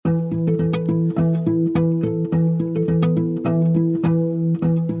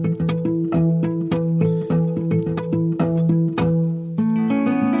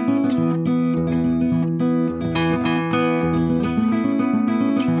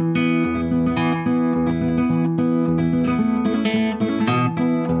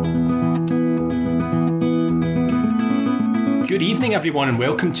evening, everyone, and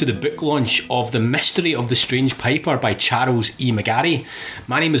welcome to the book launch of The Mystery of the Strange Piper by Charles E. McGarry.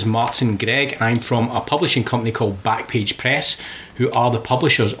 My name is Martin Gregg, and I'm from a publishing company called Backpage Press, who are the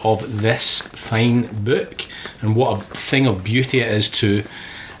publishers of this fine book. And what a thing of beauty it is too.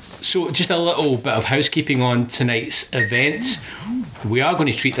 So just a little bit of housekeeping on tonight's event. We are going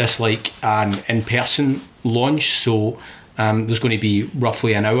to treat this like an in-person launch, so there's going to be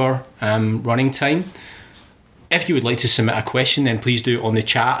roughly an hour running time. If you would like to submit a question, then please do it on the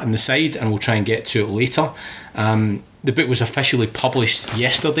chat on the side, and we'll try and get to it later. The book was officially published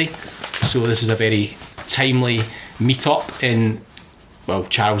yesterday, so this is a very timely meet-up in, well,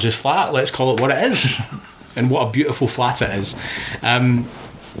 Charles's flat. Let's call it what it is. And what a beautiful flat it is.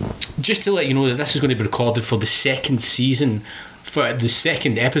 Just to let you know that this is going to be recorded for the second season, for the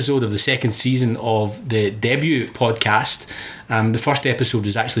second episode of the second season of the debut podcast. The first episode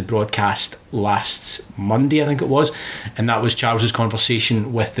was actually broadcast last Monday, I think it was, and that was Charles's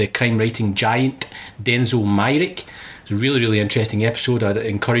conversation with the crime writing giant Denzel Myrick. It's a really, really interesting episode. I'd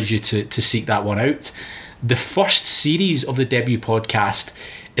encourage you to seek that one out. The first series of the debut podcast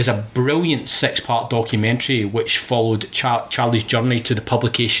is a brilliant 6-part documentary which followed Charlie's journey to the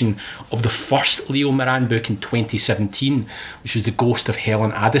publication of the first Leo Moran book in 2017, which was The Ghost of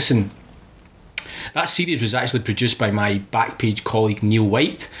Helen Addison. That series was actually produced by my Backpage colleague Neil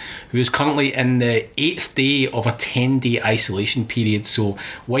White, who is currently in the 8th day of a 10-day isolation period. So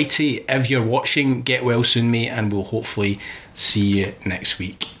Whitey, if you're watching, get well soon, mate, and we'll hopefully see you next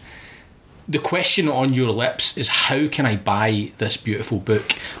week. The question on your lips is, how can I buy this beautiful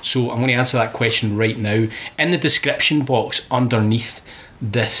book? So I'm going to answer that question right now. In the description box underneath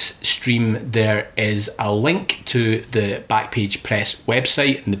this stream, there is a link to the Backpage Press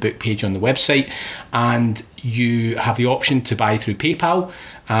website and the book page on the website, and you have the option to buy through PayPal.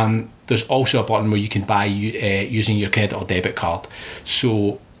 There's also a button where you can buy using your credit or debit card.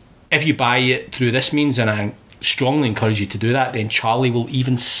 So if you buy it through this means, and I strongly encourage you to do that, then Charlie will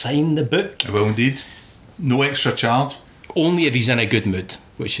even sign the book. I will indeed. No extra charge. Only if he's in a good mood,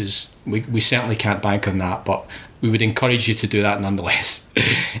 which is, we certainly can't bank on that, but we would encourage you to do that nonetheless.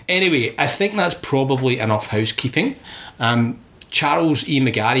 Anyway, I think that's probably enough housekeeping. Charles E.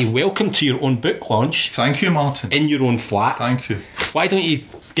 McGarry, welcome to your own book launch. Thank you, Martin. In your own flat. Thank you. Why don't you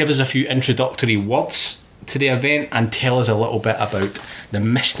give us a few introductory words to the event and tell us a little bit about the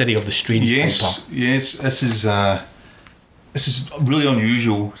mystery of the strange piper? Yes, this is really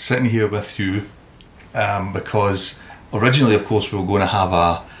unusual sitting here with you, because originally, of course, we were going to have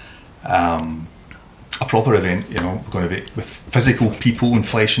a proper event. You know, we're going to be with physical people and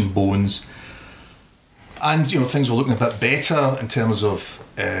flesh and bones, and you know, things were looking a bit better in terms of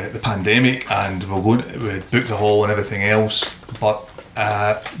the pandemic, and we booked the hall and everything else, but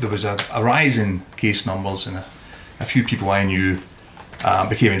there was a rise in case numbers, and a few people I knew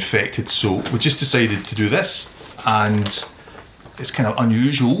became infected. So we just decided to do this, and it's kind of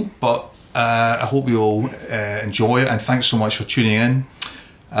unusual, but I hope you all enjoy it, and thanks so much for tuning in.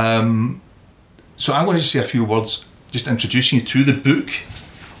 So I'm going to just say a few words, just introducing you to the book.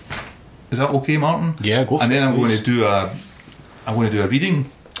 Is that okay, Martin? Yeah, go for it. And then I'm going to do a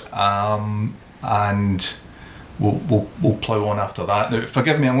reading, and we'll plough on after that. Now,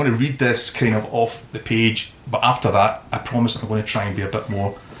 forgive me, I'm going to read this kind of off the page, but after that, I promise I'm going to try and be a bit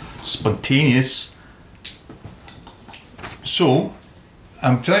more spontaneous. So,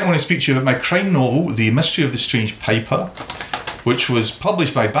 tonight I want to speak to you about my crime novel, The Mystery of the Strange Piper, which was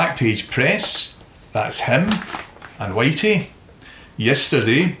published by Backpage Press. That's him and Whitey.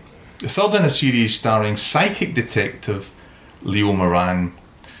 Yesterday, the third in a series starring psychic detective Leo Moran.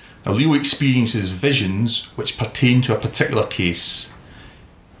 Now, Leo experiences visions which pertain to a particular case.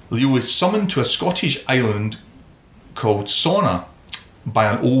 Leo is summoned to a Scottish island called Sona by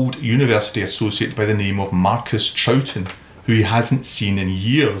an old university associate by the name of Marcus Troughton, who he hasn't seen in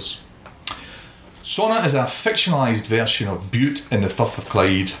years. Sona is a fictionalised version of Bute in the Firth of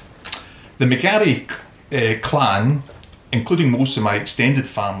Clyde. The McGarry clan, including most of my extended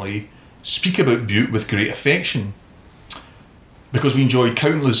family, speak about Bute with great affection, because we enjoyed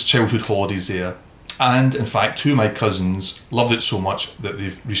countless childhood holidays there, and in fact 2 of my cousins loved it so much that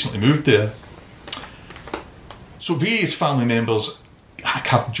they've recently moved there. So various family members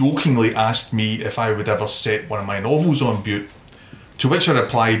have jokingly asked me if I would ever set one of my novels on Bute, to which I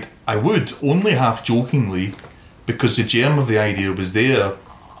replied I would, only half jokingly, because the germ of the idea was there.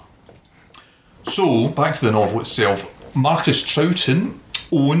 So, back to the novel itself. Marcus Troughton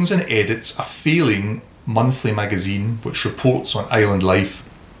owns and edits a failing monthly magazine which reports on island life.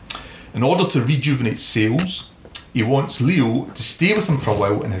 In order to rejuvenate sales, he wants Leo to stay with him for a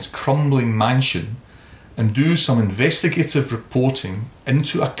while in his crumbling mansion and do some investigative reporting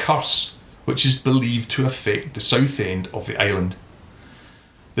into a curse which is believed to affect the south end of the island.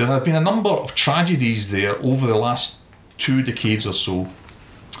 There have been a number of tragedies there over the last 2 decades or so,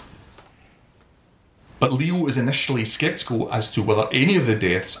 but Leo is initially sceptical as to whether any of the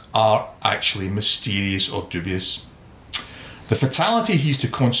deaths are actually mysterious or dubious. The fatality he's to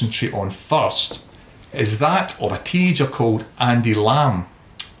concentrate on first is that of a teenager called Andy Lamb,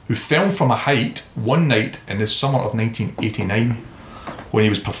 who fell from a height one night in the summer of 1989 when he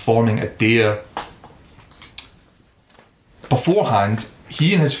was performing a dare. Beforehand,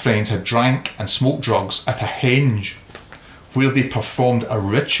 he and his friends had drank and smoked drugs at a henge where they performed a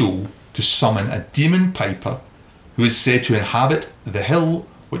ritual to summon a demon piper who is said to inhabit the hill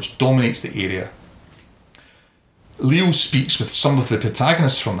which dominates the area. Leo speaks with some of the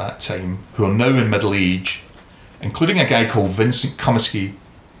protagonists from that time who are now in middle age, including a guy called Vincent Kumisky,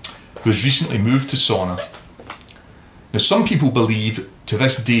 who has recently moved to Sauna. Now, some people believe to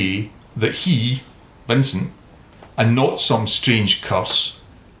this day that he, Vincent, and not some strange curse,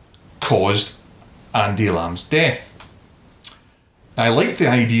 caused Andy Lamb's death. I like the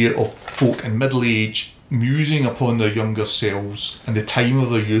idea of folk in middle age musing upon their younger selves and the time of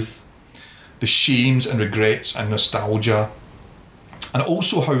their youth, the shames and regrets and nostalgia, and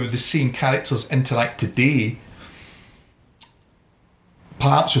also how the same characters interact today,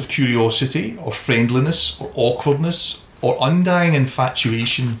 perhaps with curiosity or friendliness or awkwardness or undying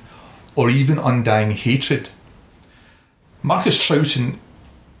infatuation or even undying hatred. Marcus Troughton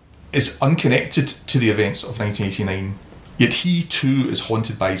is unconnected to the events of 1989, yet he too is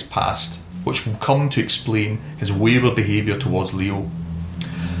haunted by his past, which will come to explain his wayward behaviour towards Leo.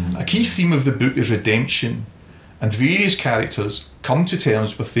 A key theme of the book is redemption, and various characters come to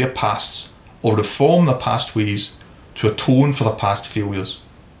terms with their pasts or reform their past ways to atone for their past failures.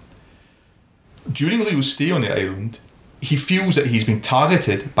 During Leo's stay on the island, he feels that he's been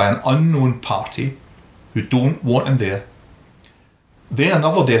targeted by an unknown party who don't want him there. Then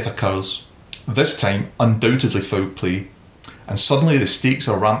another death occurs, this time undoubtedly foul play, and suddenly the stakes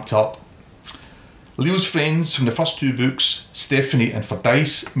are ramped up. Leo's friends from the first 2 books, Stephanie and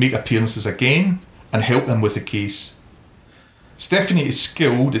Fordyce, make appearances again and help them with the case. Stephanie is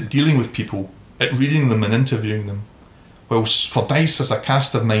skilled at dealing with people, at reading them and interviewing them, whilst Fordyce has a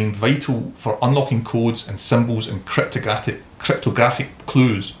cast of mind vital for unlocking codes and symbols and cryptographic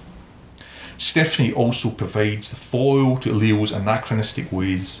clues. Stephanie also provides the foil to Leo's anachronistic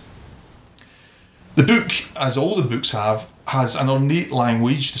ways. The book, as all the books have, has an ornate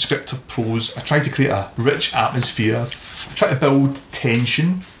language, descriptive prose. I try to create a rich atmosphere. I try to build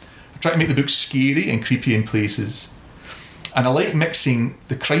tension. I try to make the book scary and creepy in places. And I like mixing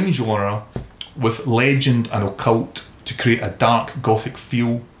the crime genre with legend and occult to create a dark gothic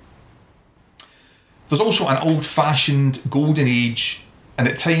feel. There's also an old-fashioned golden age and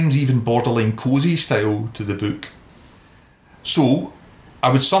at times even borderline cosy style to the book. So I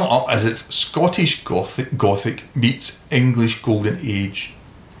would sum it up as it's Scottish Gothic meets English Golden Age.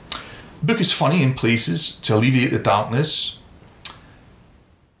 The book is funny in places to alleviate the darkness.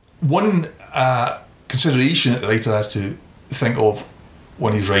 One consideration that the writer has to think of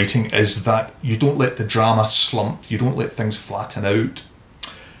when he's writing is that you don't let the drama slump, you don't let things flatten out.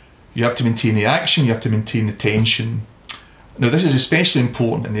 You have to maintain the action, you have to maintain the tension. Now, this is especially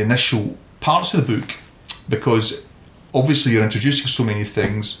important in the initial parts of the book because obviously you're introducing so many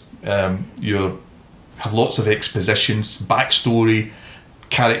things. You have lots of expositions, backstory,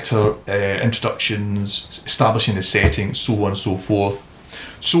 character introductions, establishing the setting, so on and so forth.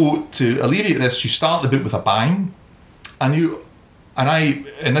 So to alleviate this, you start the book with a bang, and I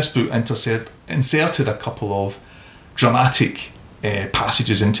in this book inserted a couple of dramatic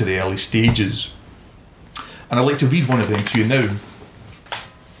passages into the early stages, and I'd like to read one of them to you now.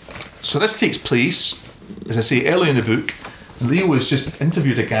 So this takes place, as I say, early in the book. Leo has just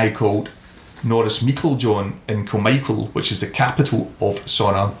interviewed a guy called Norris Meiklejohn in Kilmichael, which is the capital of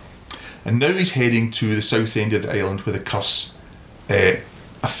Sona, and now he's heading to the south end of the island where the curse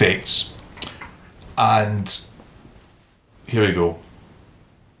affects. And here we go.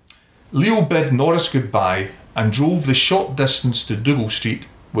 Leo bid Norris goodbye and drove the short distance to Dougal Street,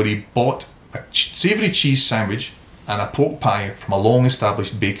 where he bought a savoury cheese sandwich and a pork pie from a long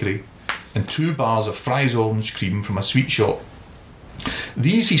established bakery and 2 bars of Fry's orange cream from a sweet shop.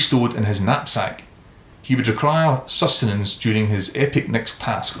 These he stowed in his knapsack. He would require sustenance during his epic next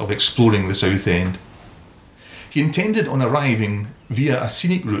task of exploring the South End. He intended on arriving via a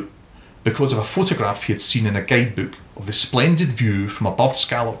scenic route because of a photograph he had seen in a guidebook of the splendid view from above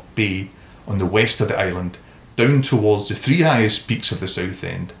Scallop Bay on the west of the island, down towards the 3 highest peaks of the South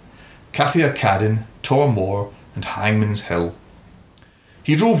End, Cathaearcadden, Tormore and Hangman's Hill.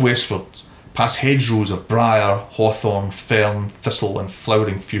 He drove westwards, past hedgerows of briar, hawthorn, fern, thistle and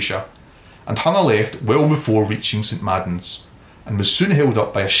flowering fuchsia, and hung a left well before reaching St Madden's, and was soon held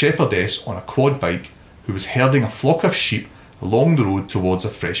up by a shepherdess on a quad bike who was herding a flock of sheep along the road towards a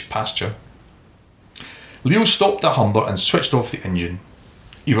fresh pasture. Leo stopped at Humber and switched off the engine.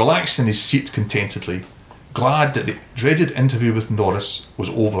 He relaxed in his seat contentedly, glad that the dreaded interview with Norris was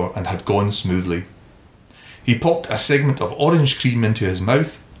over and had gone smoothly. He popped a segment of orange cream into his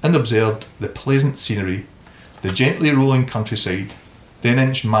mouth and observed the pleasant scenery, the gently rolling countryside, then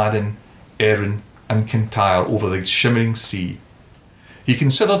Inch Madden, Erin and Kintyre over the shimmering sea. He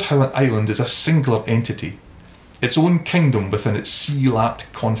considered how an island is a singular entity, its own kingdom within its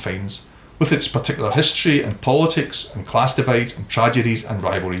sea-lapped confines, with its particular history and politics and class divides and tragedies and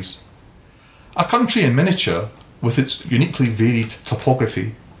rivalries. A country in miniature with its uniquely varied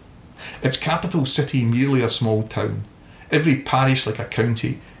topography, its capital city merely a small town, every parish like a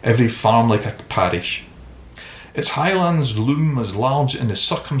county, every farm like a parish. Its highlands loom as large in the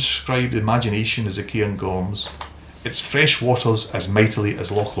circumscribed imagination as the Cairngorms, its fresh waters as mightily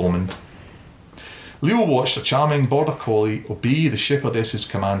as Loch Lomond. Leo watched a charming border collie obey the shepherdess's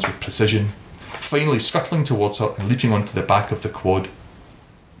commands with precision, finally scuttling towards her and leaping onto the back of the quad.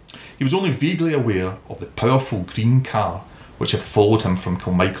 He was only vaguely aware of the powerful green car which had followed him from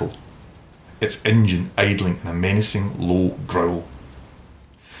Kilmichael, its engine idling in a menacing low growl.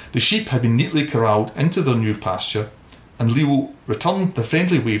 The sheep had been neatly corralled into their new pasture, and Leo returned the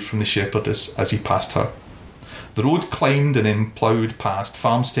friendly wave from the shepherdess as he passed her. The road climbed and then ploughed past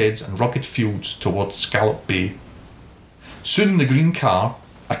farmsteads and rugged fields towards Scallop Bay. Soon the green car,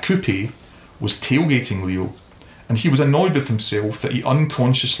 a coupe, was tailgating Leo, and he was annoyed with himself that he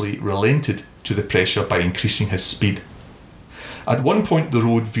unconsciously relented to the pressure by increasing his speed. At one point the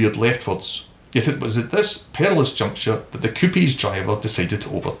road veered leftwards, yet it was at this perilous juncture that the coupe's driver decided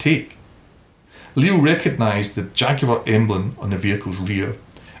to overtake. Leo recognised the Jaguar emblem on the vehicle's rear,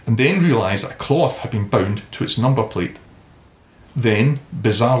 and then realised that a cloth had been bound to its number plate. Then,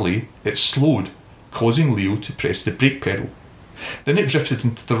 bizarrely, it slowed, causing Leo to press the brake pedal. Then it drifted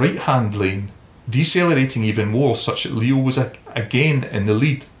into the right-hand lane, decelerating even more such that Leo was again in the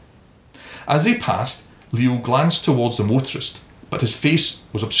lead. As they passed, Leo glanced towards the motorist, but his face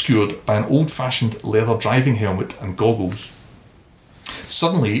was obscured by an old-fashioned leather driving helmet and goggles.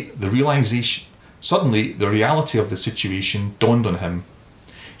 Suddenly, the reality of the situation dawned on him.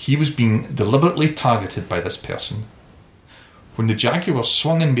 He was being deliberately targeted by this person. When the Jaguar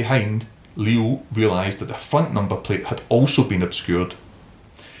swung in behind, Leo realised that the front number plate had also been obscured.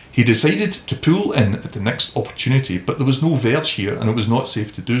 He decided to pull in at the next opportunity, but there was no verge here and it was not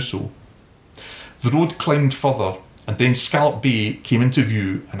safe to do so. The road climbed further, and then Scallop Bay came into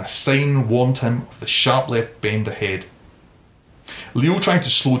view and a sign warned him of the sharp left bend ahead. Leo tried to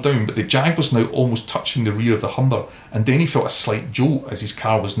slow down, but the Jag was now almost touching the rear of the Humber, and then he felt a slight jolt as his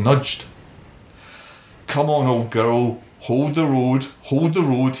car was nudged. "Come on, old girl, hold the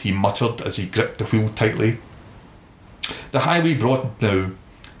road," he muttered as he gripped the wheel tightly. The highway broadened now,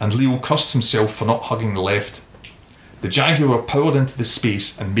 and Leo cursed himself for not hugging the left. The Jaguar powered into the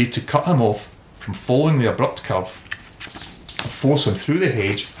space and made to cut him off from following the abrupt curve and force him through the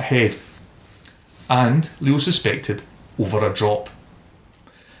hedge ahead, and, Leo suspected, over a drop.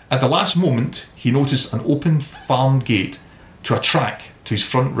 At the last moment, he noticed an open farm gate to a track to his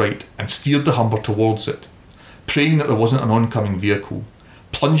front right and steered the Humber towards it, praying that there wasn't an oncoming vehicle,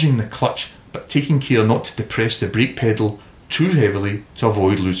 plunging the clutch but taking care not to depress the brake pedal too heavily to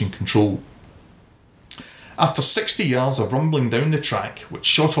avoid losing control. After 60 yards of rumbling down the track, which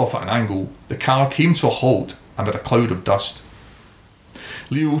shot off at an angle, the car came to a halt amid a cloud of dust.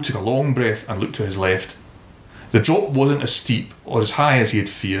 Leo took a long breath and looked to his left. The drop wasn't as steep or as high as he had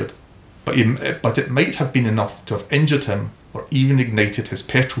feared, but it might have been enough to have injured him or even ignited his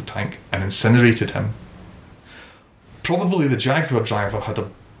petrol tank and incinerated him. Probably the Jaguar driver had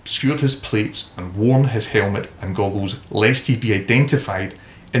obscured his plates and worn his helmet and goggles lest he be identified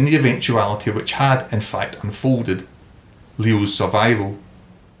in the eventuality which had in fact unfolded, Leo's survival.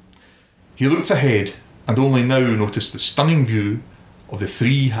 He looked ahead and only now noticed the stunning view of the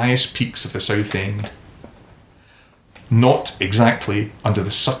three highest peaks of the South End. Not exactly under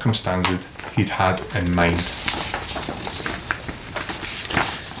the circumstances he'd had in mind.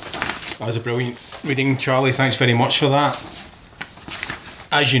 That was a brilliant reading, Charlie. Thanks very much for that.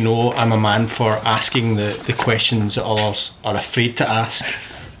 As you know, I'm a man for asking the questions that others are afraid to ask.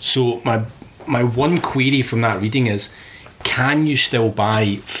 So my one query from that reading is, can you still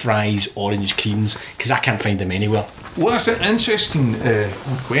buy Fry's orange creams? Because I can't find them anywhere. Well, that's an interesting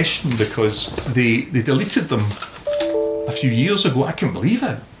question, because they deleted them a few years ago. I couldn't believe it.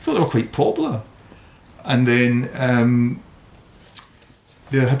 I thought they were quite popular. And then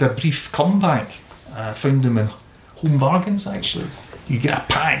they had a brief comeback. I found them in Home Bargains, actually. You get a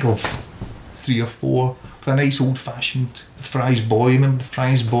pack of 3 or 4 with a nice old-fashioned Fry's Boy. Remember the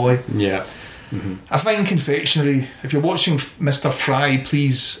Fry's Boy? Yeah. Mm-hmm. A fine confectionery. If you're watching Mr. Fry,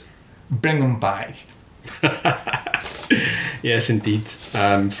 please bring them back. Yes, indeed.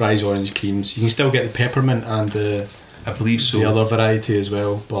 Fry's orange creams. You can still get the peppermint and I believe so. the other variety as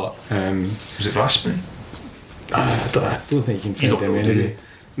well, but was it raspberry? I don't think you can find them know, anyway.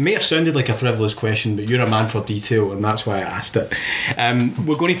 May have sounded like a frivolous question, but you're a man for detail, and that's why I asked it.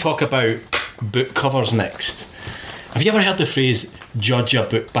 We're going to talk about book covers next. Have you ever heard the phrase "judge a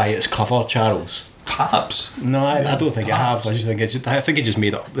book by its cover," Charles? Perhaps. No, I don't think I have. I think it just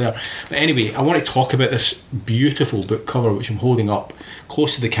made it up there. But anyway, I want to talk about this beautiful book cover, which I'm holding up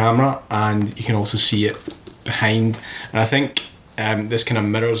close to the camera, and you can also see it behind. And I think this kind of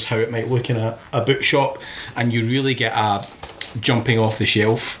mirrors how it might look in a bookshop, and you really get a jumping off the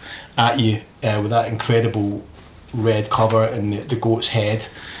shelf at you with that incredible red cover and the goat's head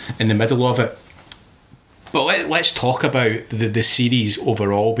in the middle of it. But let's talk about the series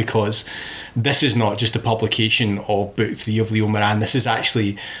overall, because this is not just a publication of book 3 of Leo Moran. This is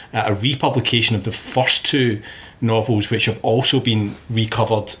actually a republication of the first 2 novels, which have also been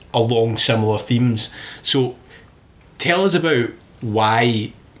recovered along similar themes. So tell us about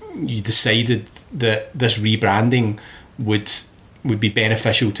why you decided that this rebranding would be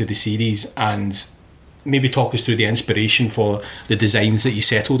beneficial to the series, and maybe talk us through the inspiration for the designs that you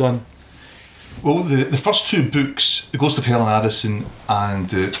settled on. Well, the first 2 books, The Ghost of Helen Addison and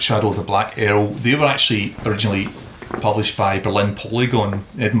The Shadow of the Black Earl, they were actually originally published by Berlin Polygon,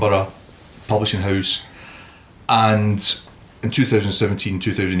 Edinburgh publishing house, and in 2017,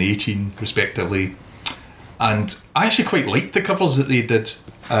 2018 respectively. And I actually quite liked the covers that they did.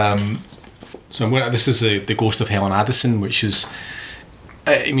 So this is the Ghost of Helen Addison, which is,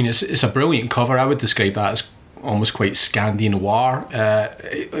 I mean, it's a brilliant cover. I would describe that as almost quite Scandi noir.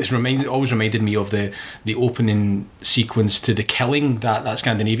 It always reminded me of the opening sequence to The Killing, that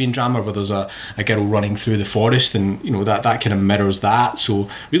Scandinavian drama where there's a girl running through the forest, and that kind of mirrors that. So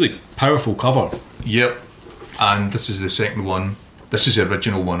really powerful cover. Yep. And this is the second one. This is the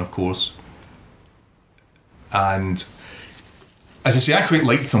original one, of course. And as I say, I quite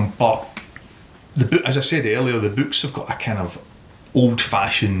liked them, but the book, as I said earlier, the books have got a kind of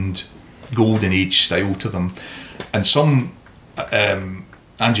old-fashioned golden age style to them, and some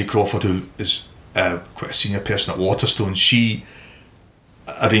Angie Crawford, who is quite a senior person at Waterstones, she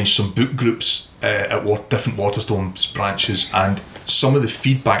arranged some book groups at different Waterstones branches, and some of the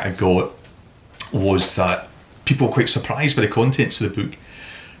feedback I got was that people were quite surprised by the contents of the book.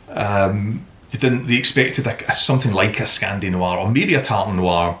 They expected something like a Scandi noir, or maybe a Tartan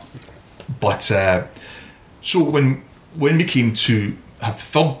noir, but so when we came to have the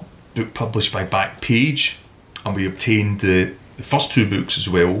third book published by Backpage, and we obtained the first 2 books as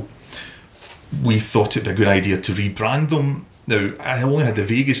well, we thought it'd be a good idea to rebrand them. Now, I only had the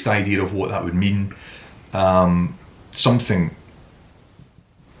vaguest idea of what that would mean. Something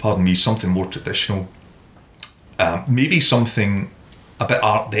more traditional. Maybe something a bit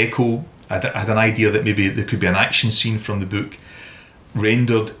Art Deco. I had an idea that maybe there could be an action scene from the book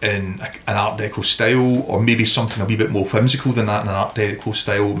rendered in an Art Deco style, or maybe something a wee bit more whimsical than that in an Art Deco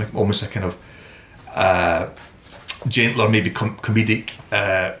style, almost a kind of gentler, maybe comedic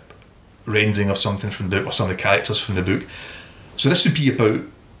rendering of something from the book, or some of the characters from the book. So this would be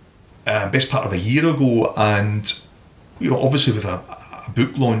about best part of a year ago, and obviously with a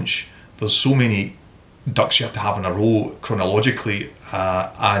book launch, there's so many ducks you have to have in a row chronologically,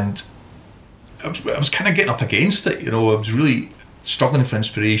 and I was kind of getting up against it. I was really struggling for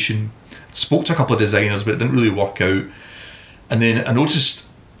inspiration. Spoke to a couple of designers, but it didn't really work out. And then I noticed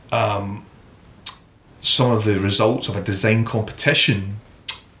some of the results of a design competition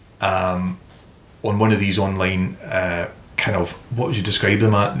on one of these online kind of, what would you describe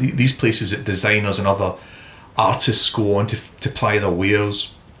them at? These places that designers and other artists go on to ply their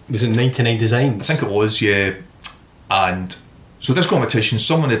wares. Was it 99 Designs? I think it was, yeah. And so this competition,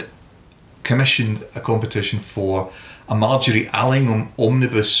 someone had commissioned a competition for a Marjorie Allingham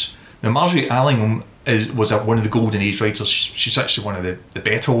omnibus. Now, Marjorie Allingham was one of the Golden Age writers. She's actually one of the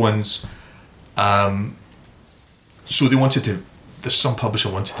better ones. So they wanted to. Some publisher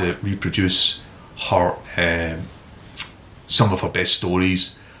wanted to reproduce her, some of her best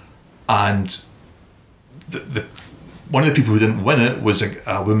stories, and the one of the people who didn't win it was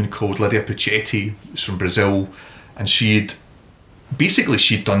a woman called Lydia Puccetti, who's from Brazil, and she'd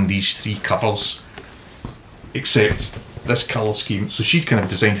done these 3 covers, except this colour scheme. So she'd kind of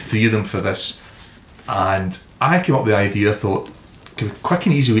designed 3 of them for this, and I came up with the idea. I thought, quick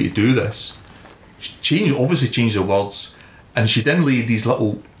and easy way to do this. Obviously change the words, and she then laid these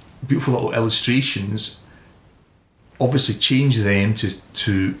beautiful little illustrations. Obviously change them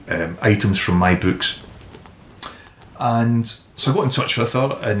to items from my books. And so I got in touch with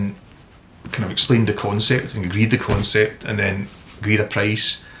her and kind of explained the concept and agreed the concept, and then agreed a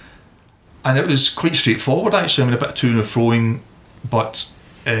price. And it was quite straightforward, actually. I mean, a bit of to and froing, but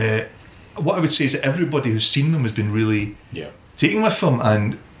what I would say is that everybody who's seen them has been really taken with them,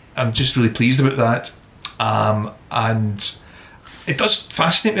 and I'm just really pleased about that. And it does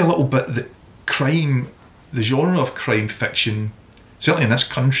fascinate me a little bit that the genre of crime fiction, certainly in this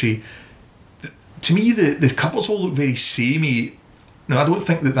country, to me the covers all look very samey. Now, I don't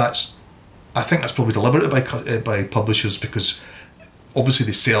think I think that's probably deliberate by publishers, because obviously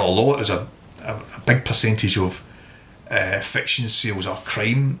they sell a lot. There's a big percentage of fiction sales are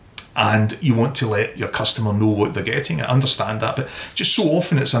crime, and you want to let your customer know what they're getting. I understand that, but just so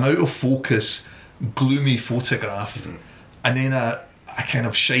often it's an out of focus, gloomy photograph, and then a kind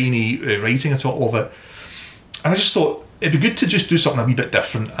of shiny writing atop of it. And I just thought it'd be good to just do something a wee bit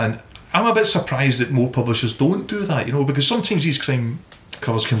different, and I'm a bit surprised that more publishers don't do that, because sometimes these crime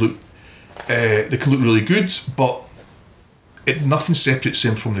covers can look really good, but nothing separates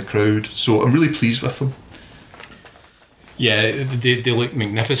them from the crowd. So I'm really pleased with them. Yeah, they look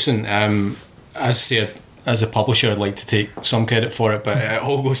magnificent. As I said, as a publisher, I'd like to take some credit for it, but it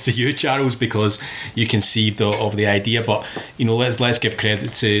all goes to you, Charles, because you conceived of the idea. But let's give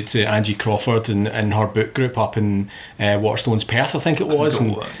credit to Angie Crawford and her book group up in Waterstones, Perth, I think it was.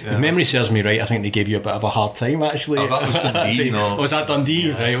 If memory serves me right, I think they gave you a bit of a hard time, actually. Oh, that was Dundee. No. Was that Dundee?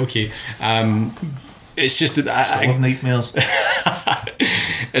 Yeah. Right, okay. It's just that I have nightmares.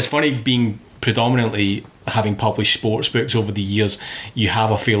 It's funny being predominantly having published sports books over the years. You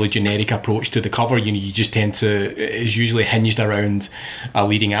have a fairly generic approach to the cover. You just tend to, it's usually hinged around a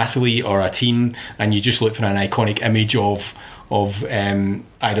leading athlete or a team, and you just look for an iconic image of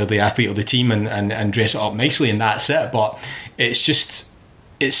either the athlete or the team and dress it up nicely, and that's it. But it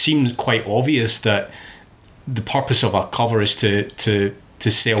seems quite obvious that the purpose of a cover is to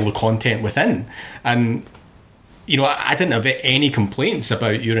sell the content within. And I didn't have any complaints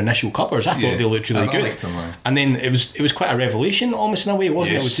about your initial covers. I thought they looked really good. Liked them, and then it was quite a revelation, almost in a way,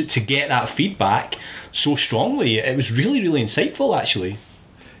 wasn't yes. it? To get that feedback so strongly, it was really, really insightful, actually.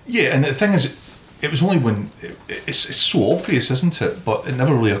 Yeah, and the thing is, it was only when it's so obvious, isn't it? But it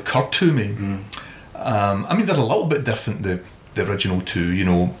never really occurred to me. I mean, they're a little bit different. The original two,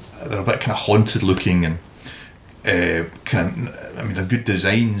 they're a bit kind of haunted looking, and they're good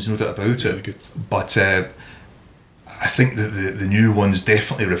designs, no doubt about it. Good. But I think that the new ones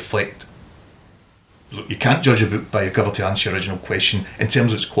definitely reflect. Look, you can't judge a book by a cover, to answer your original question, in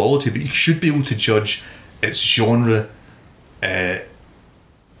terms of its quality, but you should be able to judge its genre,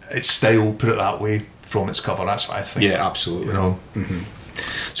 its style, put it that way, from its cover. That's what I think. Yeah, absolutely.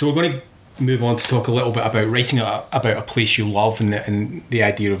 So we're going to move on to talk a little bit about writing about a place you love, and the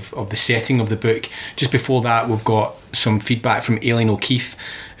idea of the setting of the book. Just before that, we've got some feedback from Aileen O'Keefe,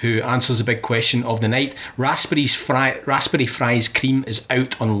 who answers the big question of the night. Raspberry Fries Cream is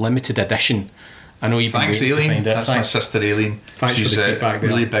out on limited edition. I know you've been waiting to find it. That's my sister Aileen. Thanks She's for the feedback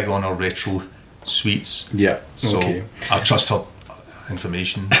really big on her retro sweets. Yeah, so okay. I trust her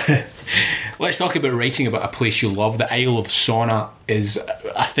information. Let's talk about writing about a place you love. The Isle of Sauna is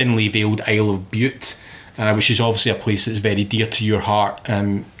a thinly veiled Isle of Bute, which is obviously a place that's very dear to your heart. You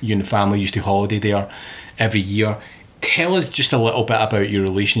and the family used to holiday there every year. Tell us just a little bit about your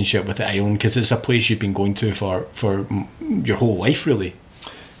relationship with the island, because it's a place you've been going to for your whole life, really.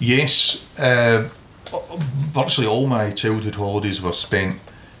 Yes, virtually all my childhood holidays were spent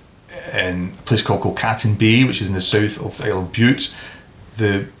in a place called Colcatan Bay, which is in the south of the Isle of Bute.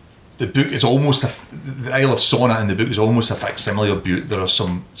 The book is almost the Isle of Sauna in the book is almost a facsimile of Bute. There are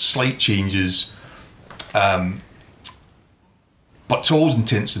some slight changes, but to all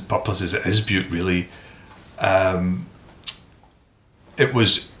intents and purposes, it is Bute, really. It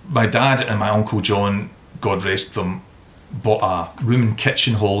was my dad and my Uncle John, God rest them, bought a room and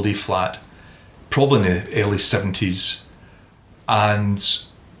kitchen holiday flat, probably in the early 70s, and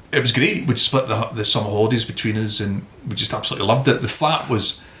it was great. We'd split the summer holidays between us, and we just absolutely loved it. The flat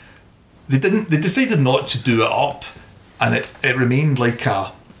was, they decided not to do it up, and it remained like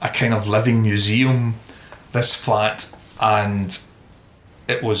a kind of living museum, this flat, and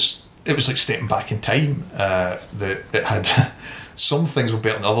it was it was like stepping back in time. That it had some things were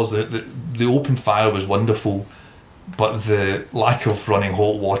better than others. The open fire was wonderful, but the lack of running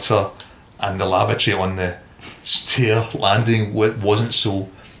hot water and the lavatory on the stair landing wasn't so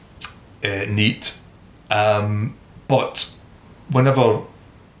neat. But whenever,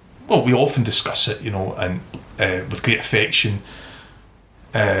 well, we often discuss it, and with great affection.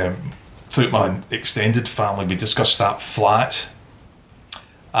 Throughout my extended family, we discuss that flat,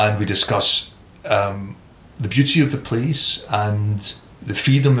 and we discuss the beauty of the place and the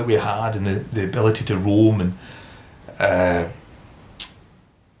freedom that we had and the ability to roam, and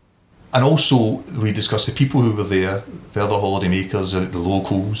also we discuss the people who were there, the other holidaymakers, the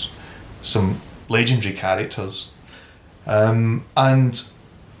locals, some legendary characters, and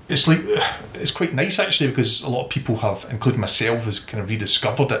it's quite nice actually, because a lot of people have, including myself, has kind of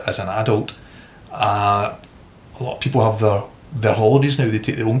rediscovered it as an adult. A lot of people have their holidays now. They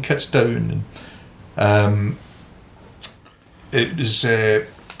take their own kids down, and it was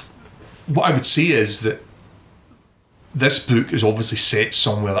what I would say is that this book is obviously set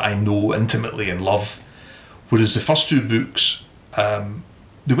somewhere that I know intimately and love, whereas the first two books,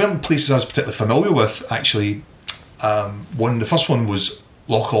 they weren't places I was particularly familiar with actually. The first one was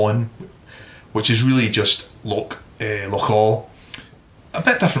Loch On, which is really just Loch Awe. A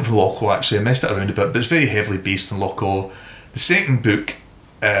bit different from Loch Awe actually. I messed it around a bit, but it's very heavily based on Loch Awe. The second book,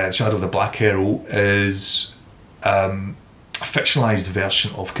 Shadow of the Black Arrow, is a fictionalised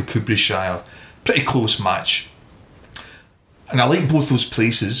version of Kukubrishire. Pretty close match. And I like both those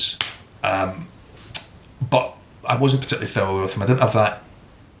places, but I wasn't particularly familiar with them. I didn't have that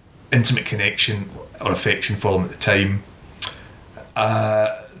intimate connection or affection for them at the time.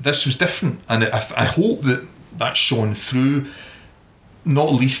 This was different, and I hope that that's shown through,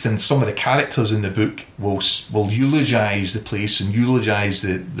 not least in some of the characters in the book will eulogise the place and eulogise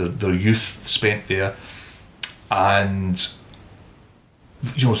their youth spent there, and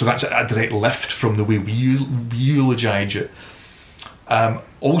so that's a direct lift from the way we eulogise it.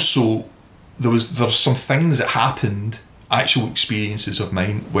 Also, there's some things that happened, actual experiences of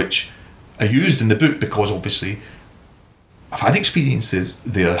mine, which I used in the book because obviously I've had experiences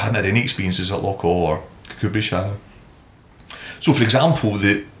there. I hadn't had any experiences at Loch Awe or Kukubrishire. So, for example,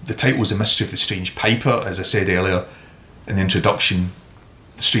 the title is The Mystery of the Strange Piper. As I said earlier in the introduction,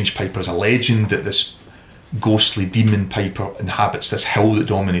 the Strange Piper is a legend that this ghostly demon piper inhabits this hill that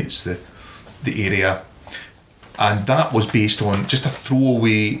dominates the area. And that was based on just a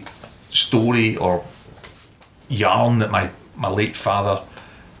throwaway story or yarn that my late father,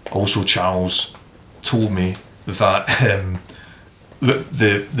 also Charles, told me, that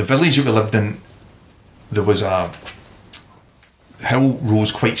the village that we lived in, there was a hill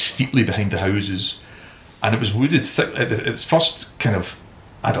rose quite steeply behind the houses, and it was wooded thick. Its first kind of,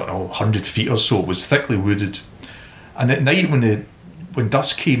 100 feet or so, it was thickly wooded, and at night when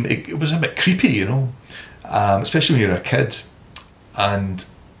dusk came, it was a bit creepy, especially when you're a kid. And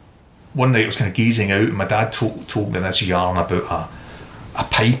one night I was kind of gazing out, and my dad told me this yarn about a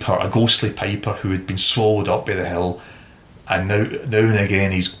piper, a ghostly piper who had been swallowed up by the hill, and now and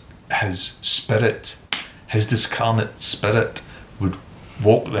again his spirit, his discarnate spirit, would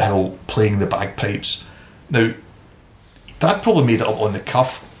walk the hill playing the bagpipes. Now, Dad probably made it up on the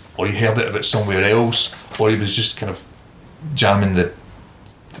cuff, or he heard it about somewhere else, or he was just kind of jamming the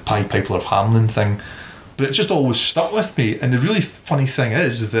Pied Piper of Hamelin thing, but it just always stuck with me. And the really funny thing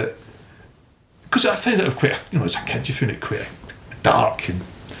is that, because I found it quite, as a kid, you found it quite a dark and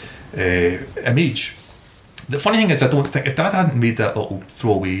image. The funny thing is, I don't think, if Dad hadn't made that little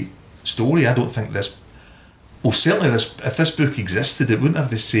throwaway story, I don't think this, well, certainly if this book existed, it wouldn't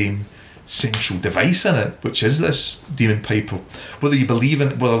have the same central device in it, which is this demon piper. Whether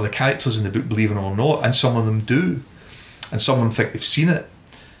the characters in the book believe in it or not, and some of them do, and some of them think they've seen it.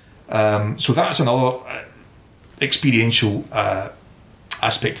 So that's another experiential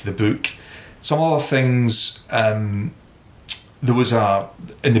aspect of the book. Some other things. There was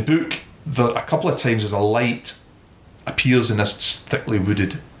in the book, a couple of times as a light appears in this thickly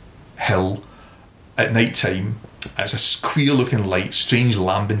wooded hill at night time. It's a queer looking light, strange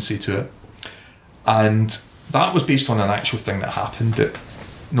lambency to it, and that was based on an actual thing that happened. That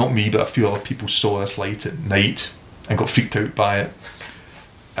not me, but a few other people saw this light at night and got freaked out by it.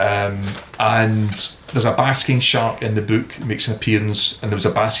 And there's a basking shark in the book that makes an appearance, and there was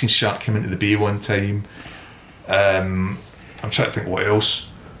a basking shark came into the bay one time. I'm trying to think what else.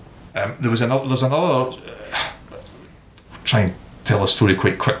 There's another. Try and tell a story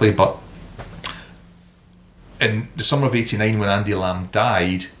quite quickly, but in the summer of '89, when Andy Lamb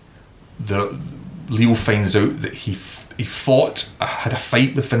died, Leo finds out that he he had a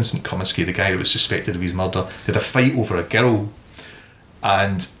fight with Vincent Comiskey, the guy that was suspected of his murder. They had a fight over a girl,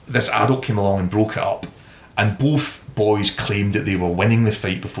 and this adult came along and broke it up, and both boys claimed that they were winning the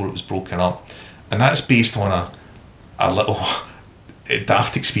fight before it was broken up, and that's based on a little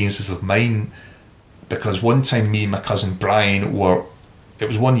daft experiences of mine, because one time me and my cousin Brian it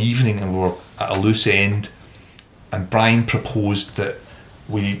was one evening and we were at a loose end, and Brian proposed that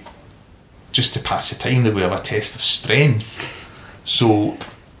we, just to pass the time, that we have a test of strength. So,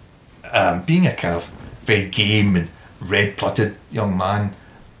 being a kind of very game and red-blooded young man,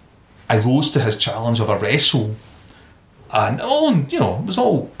 I rose to his challenge of a wrestle, and it was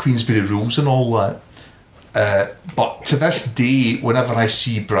all Queensberry rules and all that. But to this day, whenever I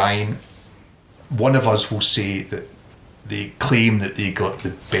see Brian, one of us will say that they claim that they got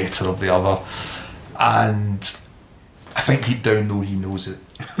the better of the other, and I think deep down though he knows it,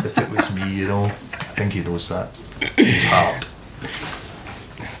 that it was me, I think he knows that in his heart.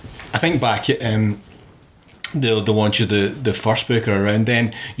 I think back at the launch of the first book, or around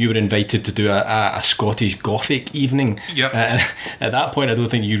then, you were invited to do a Scottish Gothic evening. Yep. At that point, I don't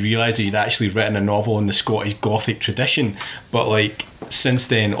think you realised that you'd actually written a novel in the Scottish Gothic tradition. But like since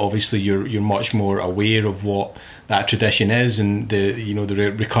then, obviously, you're much more aware of what that tradition is, and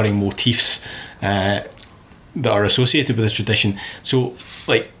the recurring motifs that are associated with the tradition. So,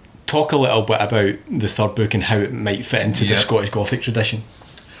 like, talk a little bit about the third book and how it might fit into the Scottish Gothic tradition.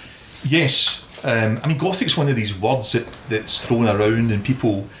 Yes. Gothic's one of these words that's thrown around, and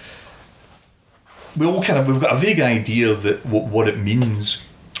people, we've got a vague idea that what it means.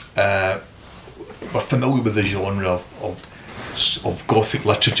 We're familiar with the genre of Gothic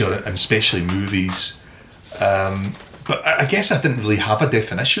literature, and especially movies. But I guess I didn't really have a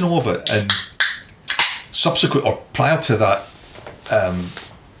definition of it, and subsequent or prior to that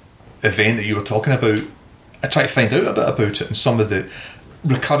event that you were talking about, I tried to find out a bit about it and some of the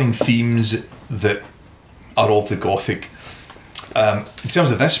recurring themes that are of the Gothic. In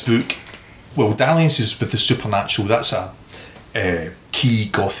terms of this book, well, dalliances with the supernatural, that's a key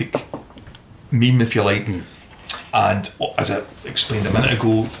Gothic meme, if you like. And as I explained a minute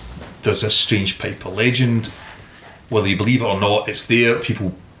ago, there's this strange Piper legend. Whether you believe it or not, it's there.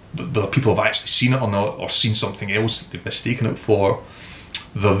 Whether people have actually seen it or not, or seen something else that they've mistaken it for.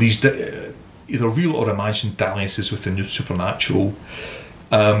 There are these either real or imagined dalliances with the supernatural.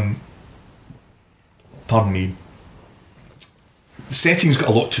 Pardon me. The setting's got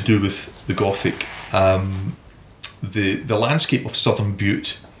a lot to do with the Gothic. The landscape of Southern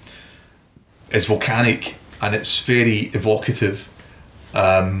Bute is volcanic, and it's very evocative.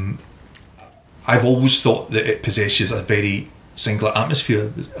 I've always thought that it possesses a very singular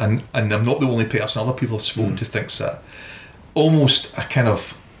atmosphere, and I'm not the only person. Other people have spoken to thinks that. Almost a kind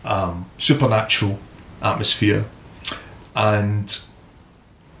of supernatural atmosphere, and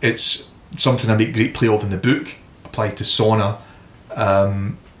it's something I make great play of in the book, applied to Sona,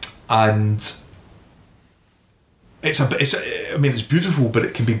 and it's beautiful, but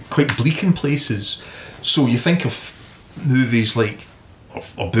it can be quite bleak in places. So you think of movies like,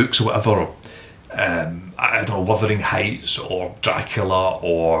 or books or whatever, or, I don't know, Wuthering Heights or Dracula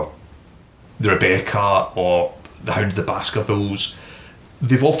or the Rebecca or the Hound of the Baskervilles.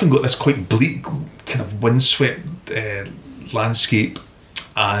 They've often got this quite bleak, kind of windswept landscape,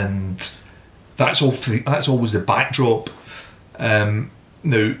 and that's always the backdrop.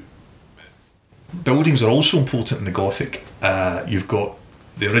 Now, buildings are also important in the Gothic. You've got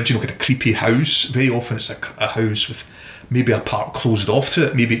the original kind of creepy house. Very often it's a house with maybe a part closed off to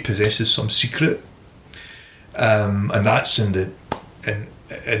it. Maybe it possesses some secret, and that's in the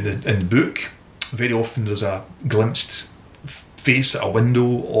book. Very often there's a glimpsed face at a window,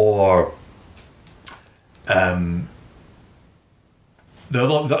 or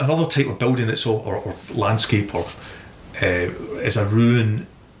another type of building that's or landscape or is a ruin.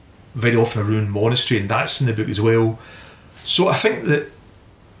 Very often a ruined monastery, and that's in the book as well. So I think that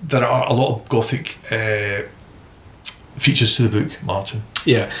there are a lot of Gothic features to the book, Martin.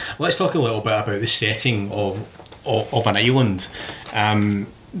 Yeah, let's talk a little bit about the setting of an island.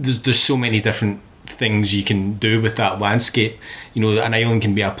 There's so many different things you can do with that landscape. You know, an island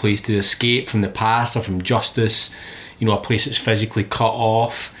can be a place to escape from the past or from justice. You know, a place that's physically cut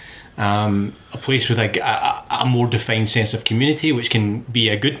off. A place with a more defined sense of community, which can be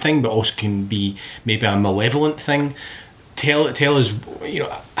a good thing, but also can be maybe a malevolent thing. Tell us, you know,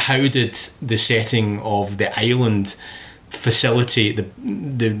 how did the setting of the island facilitate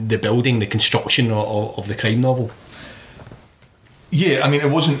the building, the construction of the crime novel? Yeah, I mean,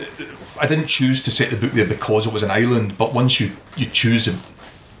 I didn't choose to set the book there because it was an island, but once you choose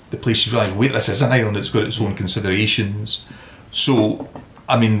the places realise, wait, this is an island, it's got its own considerations. So,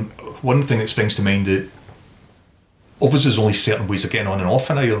 I mean, one thing that springs to mind that obviously there's only certain ways of getting on and off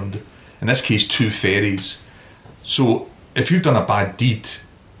an island. In this case, 2 ferries. So if you've done a bad deed,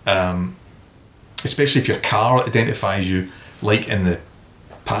 especially if your car identifies you, like in the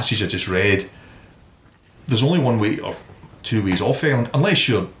passage I just read, there's only one way or 2 ways off the island, unless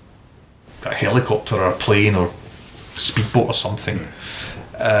you're got a helicopter or a plane or speedboat or something.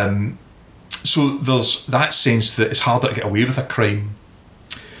 So there's that sense that it's harder to get away with a crime.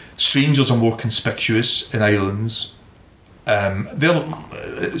 Strangers are more conspicuous in islands.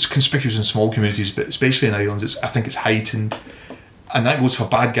 It's conspicuous in small communities, but especially in islands, I think it's heightened. And that goes for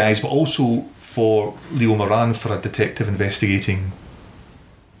bad guys, but also for Leo Moran, for a detective investigating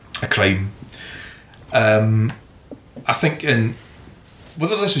a crime. I think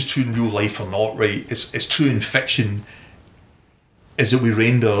whether this is true in real life or not, right, it's true in fiction, is that we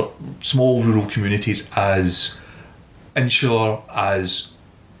render small rural communities as insular, as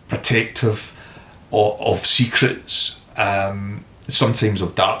protective of secrets, sometimes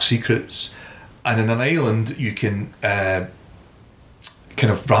of dark secrets. And in an island, you can kind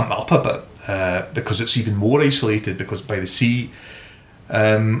of ramp that up a bit because it's even more isolated, because by the sea.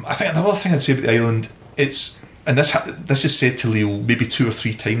 I think another thing I'd say about the island, and this is said to Leo maybe 2 or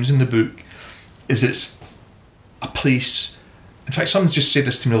 3 times in the book, is it's a place. In fact, someone just said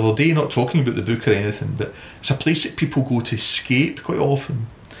this to me the other day, not talking about the book or anything, but it's a place that people go to escape quite often.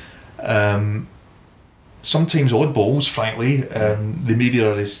 Sometimes oddballs, frankly. They maybe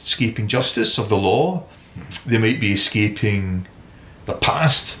are escaping justice of the law. They might be escaping their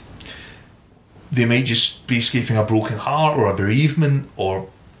past. They might just be escaping a broken heart or a bereavement, or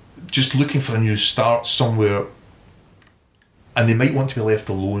just looking for a new start somewhere. And they might want to be left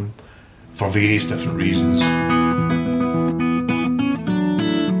alone for various different reasons.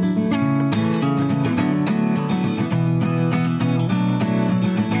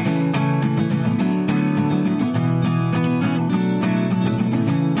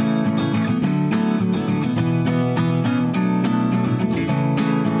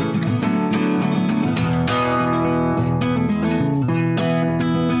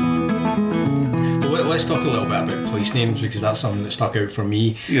 Let's talk a little bit about place names, because that's something that stuck out for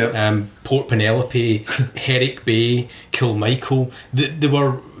me. Yeah. Port Penelope, Herrick Bay, Kilmichael. They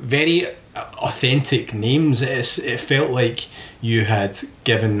were very authentic names. It felt like you had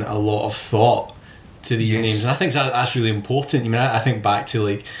given a lot of thought to these names, and I think that's really important. I mean, I think back to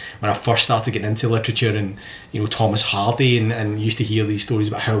like when I first started getting into literature, and Thomas Hardy, and used to hear these stories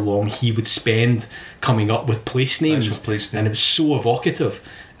about how long he would spend coming up with place names, and it was so evocative.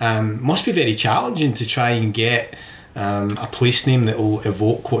 Must be very challenging to try and get a place name that will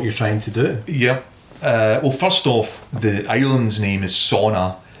evoke what you're trying to do. Yeah. Well, first off, the island's name is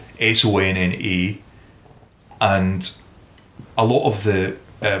Sonna, Sonna, and a lot of the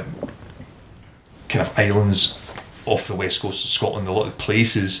kind of islands off the west coast of Scotland, a lot of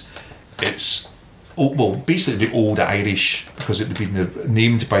places, it's basically the Old Irish, because it had been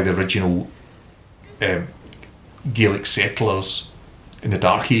named by the original Gaelic settlers in the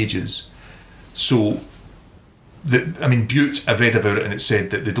Dark Ages. So, Bute, I've read about it, and it said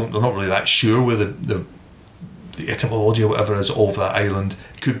that they're not really that sure where the etymology or whatever is of that island.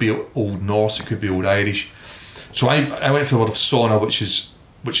 It could be Old Norse, it could be Old Irish. So I went for the word of Sonna,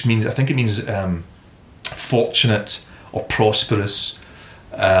 which means, I think it means fortunate or prosperous.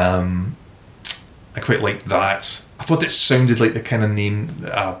 I quite like that. I thought it sounded like the kind of name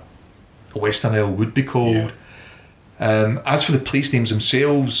that a Western Isle would be called. Yeah. As for the place names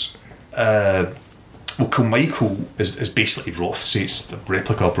themselves, Kilmichael is basically Rothesay. It's the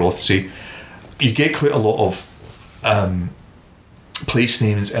replica of Rothesay. You get quite a lot of place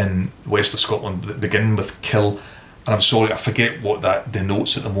names in west of Scotland that begin with Kill, and I'm sorry, I forget what that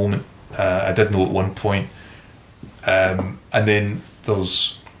denotes at the moment. I did know at one point. And then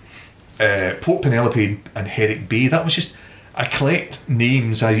there's Port Penelope and Herrick Bay. That was just, I collect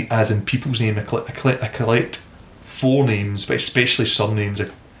names as in people's name. I collect forenames, but especially surnames.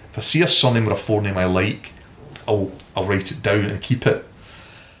 If I see a surname or a forename I like, I'll write it down and keep it.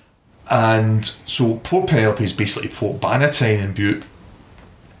 And so Port Penelope is basically Port Bannatyne in Bute.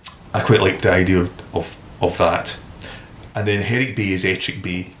 I quite like the idea of that. And then Herrick Bay is Ettrick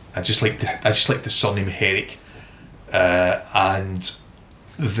Bay. I just like the surname Herrick. And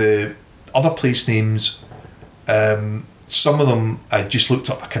the other place names, some of them I just looked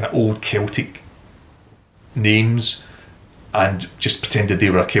up a kind of old Celtic names and just pretended they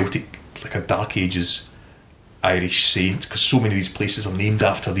were a Celtic, like a Dark Ages Irish saint, because so many of these places are named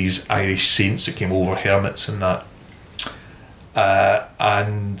after these Irish saints that came over, hermits and that.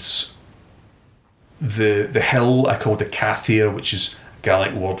 and the hill I called the Cathir, which is a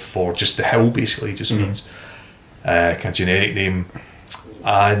Gaelic word for just the hill, basically. It just means kind of generic name.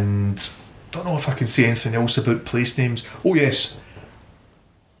 And don't know if I can say anything else about place names. Oh yes,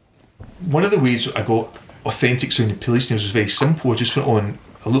 one of the ways I got authentic sounding place names was very simple. I just went on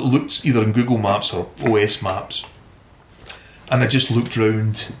a little looked either in Google Maps or OS Maps, and I just looked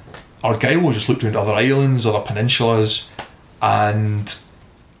round Argyll, I just looked around other islands, other peninsulas, and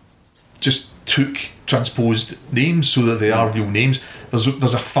just transposed names so that they are real names. There's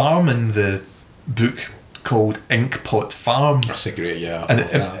a farm in the book called Inkpot Farm. That's a great, yeah. And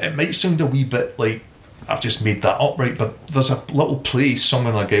it might sound a wee bit like I've just made that up, right? But there's a little place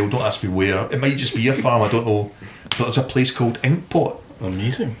somewhere in Argyll, don't ask me where. It might just be a farm, I don't know. But there's a place called Inkpot.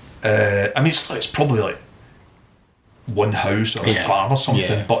 Amazing. I mean, it's probably like one house or a farm or something.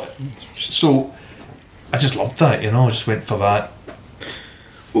 Yeah. But so I just loved that, I just went for that.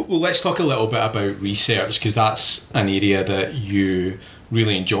 Well, let's talk a little bit about research, because that's an area that you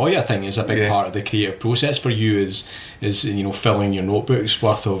really enjoy. I think is a big part of the creative process for you. Is filling your notebooks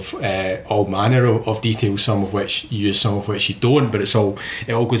worth of all manner of details, some of which you use, some of which you don't. But it all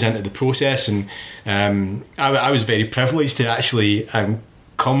goes into the process. And I was very privileged to actually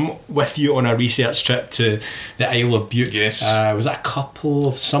come with you on a research trip to the Isle of Bute. Yes. Was that a couple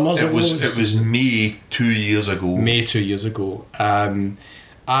of summers ago? It was May 2 years ago. May 2 years ago.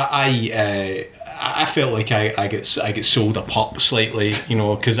 I felt like I get sold a pup slightly,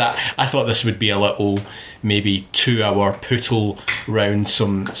 because I thought this would be a little maybe 2 hour poodle round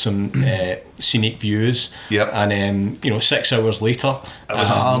some scenic views. Yep. And 6 hours later, it was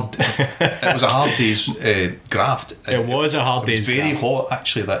a hard day's graft. It was a hard day's. It was very hot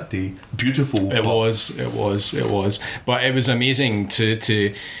actually that day. Beautiful. It was. But it was amazing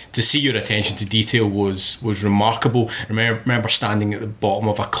to see your attention to detail was remarkable. I remember standing at the bottom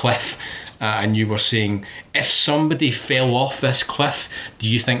of a cliff. And you were saying, if somebody fell off this cliff, do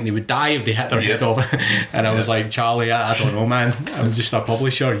you think they would die if they hit their head off? And I was like, Charlie, I don't know, man. I'm just a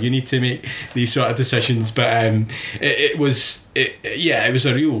publisher. You need to make these sort of decisions. But it was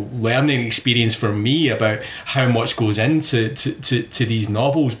a real learning experience for me about how much goes into to these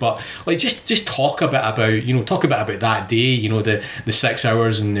novels. But like, just talk a bit about that day. The 6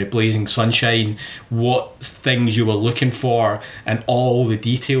 hours in the blazing sunshine. What things you were looking for, and all the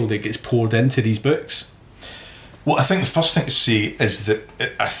detail that gets poured into these books. Well, I think the first thing to say is that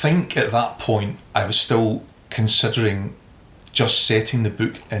I think at that point I was still considering just setting the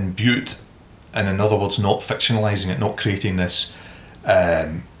book in Bute, and in other words, not fictionalising it, not creating this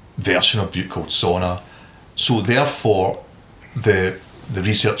version of Bute called Sona. So therefore, the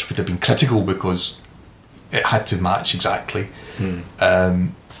research would have been critical because it had to match exactly.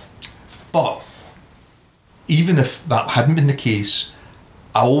 But even if that hadn't been the case,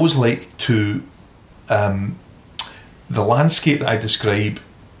 I always like to the landscape that I describe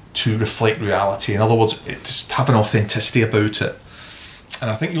to reflect reality. In other words, just have an authenticity about it. And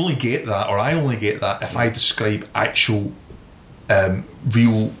I think you only get that, or I only get that, if I describe actual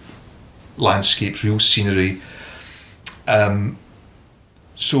real landscapes, real scenery.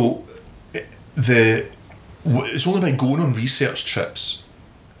 So it's only by going on research trips.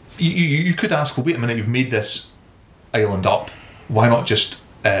 You could ask, well, wait a minute, you've made this island up. Why not just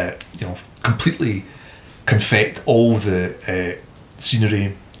completely confect all the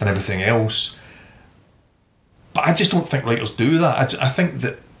scenery and everything else? But I just don't think writers do that. I think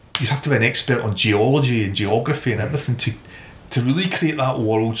that you have to be an expert on geology and geography and everything to really create that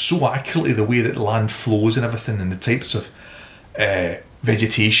world so accurately, the way that the land flows and everything, and the types of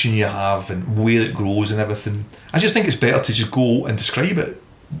vegetation you have and where it grows and everything. I just think it's better to just go and describe it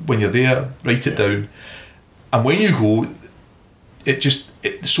when you're there, write it down, and when you go,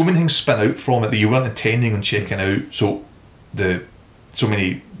 so many things spin out from it that you weren't intending on checking out. So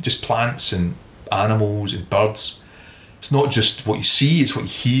many just plants and animals and birds. It's not just what you see, it's what you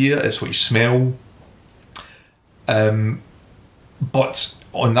hear, it's what you smell. But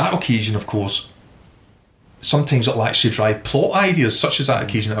on that occasion, of course, sometimes it'll actually drive plot ideas, such as that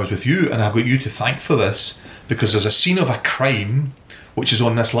occasion that I was with you, and I've got you to thank for this, because there's a scene of a crime which is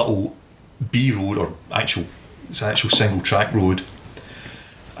on this little B road, or it's an actual single track road,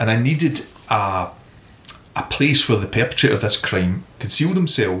 and I needed a place where the perpetrator of this crime concealed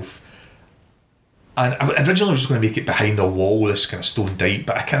himself. And originally I was just going to make it behind a wall, this kind of stone dyke,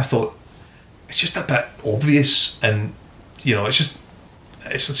 but I kind of thought it's just a bit obvious, and it's just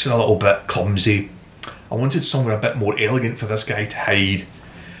a little bit clumsy. I wanted somewhere a bit more elegant for this guy to hide.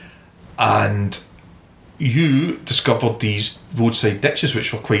 And you discovered these roadside ditches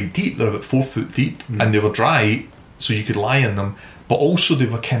which were quite deep. They're about 4 foot deep, and they were dry, so you could lie in them, but also they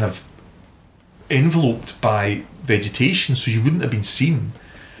were kind of enveloped by vegetation, so you wouldn't have been seen.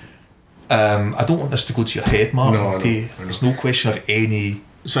 I don't want this to go to your head, Mark. No, okay? I know. There's no question of any.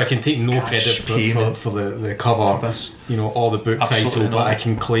 So I can take no Cash credit payment for the cover, this. you know, or the book Absolutely title, not. but I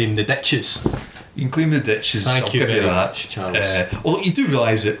can claim the ditches. You can claim the ditches. Thank I'll you give very that. much, Charles. Well, you do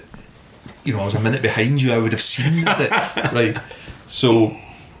realise that, you know, I was a minute behind you. I would have seen it, right? So,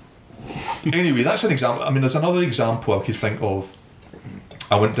 anyway, that's an example. I mean, there's another example I could think of.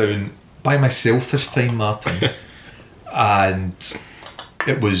 I went down by myself this time, Martin, and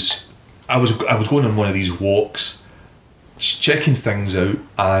it was I was going on one of these walks, just checking things out,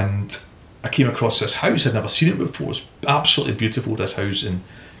 and I came across this house. I'd never seen it before. It's absolutely beautiful. This house in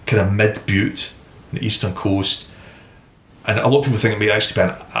kind of mid-Butte, on the eastern coast, and a lot of people think it may actually be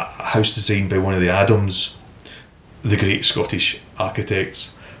a house designed by one of the Adams, the great Scottish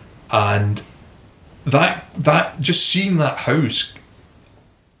architects, and that just seeing that house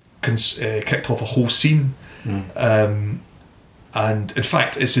kicked off a whole scene. And in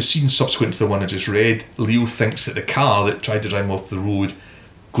fact, it's a scene subsequent to the one I just read. Leo thinks that the car that tried to drive him off the road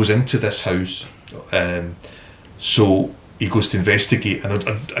goes into this house, so he goes to investigate, and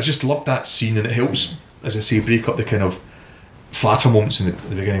I just love that scene, and it helps, as I say, break up the kind of flatter moments in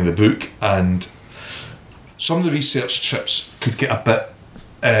the beginning of the book. And some of the research trips could get a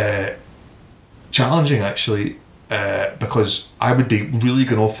bit challenging, actually, because I would be really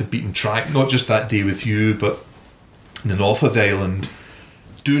going off the beaten track, not just that day with you, but in the north of the island,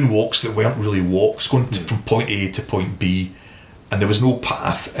 doing walks that weren't really walks, going from point A to point B, and there was no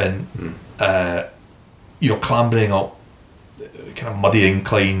path, and clambering up kind of muddy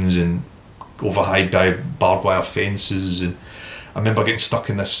inclines and over high barbed wire fences. And I remember getting stuck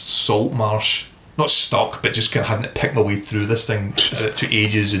in this salt marsh, not stuck, but just kind of having to pick my way through this thing. It took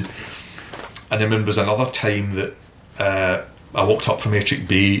ages. And I remember there's another time that I walked up from Ettrick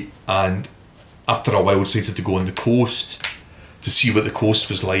Bay, and after a while decided to go on the coast to see what the coast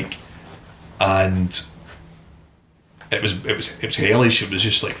was like, and it was hellish. It was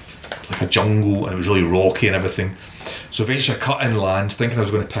just like a jungle, and it was really rocky and everything. So eventually I cut inland, thinking I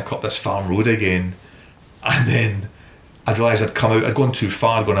was going to pick up this farm road again, and then I realised I'd gone too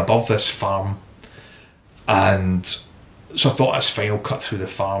far, I'd gone above this farm, and so I thought, that's fine, I'll cut through the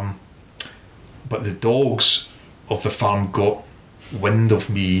farm. But the dogs of the farm got wind of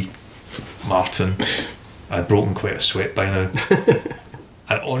me, Martin. I'd broken quite a sweat by now.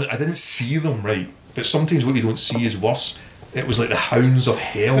 And I didn't see them, right? But sometimes what you don't see is worse. It was like the hounds of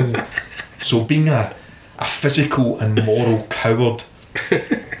hell. So being a physical and moral coward,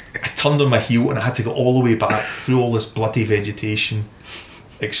 I turned on my heel and I had to go all the way back through all this bloody vegetation,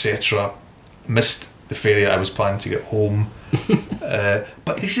 etc. Missed the ferry I was planning to get home.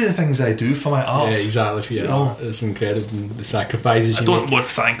 But these are the things I do for my art. Yeah, exactly, for your art. It's incredible, the sacrifices you don't make. want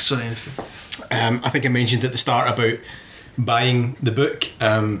thanks or anything. I think I mentioned at the start about buying the book.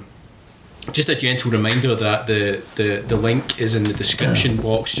 Just a gentle reminder that the link is in the description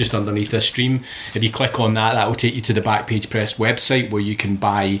box just underneath this stream. If you click on that will take you to the Backpage Press website, where you can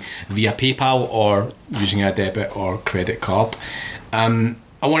buy via PayPal or using a debit or credit card. I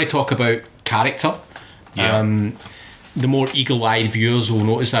want to talk about character. Yeah. The more eagle-eyed viewers will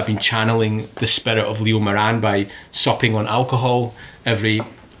notice I've been channeling the spirit of Leo Moran by supping on alcohol every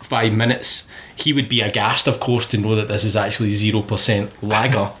 5 minutes. He would be aghast, of course, to know that this is actually 0%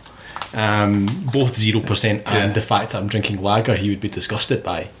 lager. Both 0% and the fact that I'm drinking lager, he would be disgusted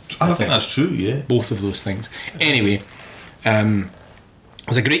by. I think that's true, yeah. Both of those things. Anyway,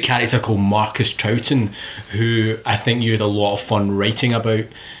 there's a great character called Marcus Troughton, who I think you had a lot of fun writing about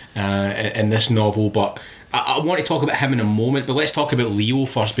in this novel, but I want to talk about him in a moment, but let's talk about Leo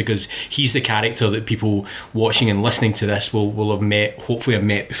first, because he's the character that people watching and listening to this will have met, hopefully have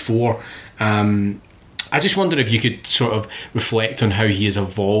met before. I just wonder if you could sort of reflect on how he has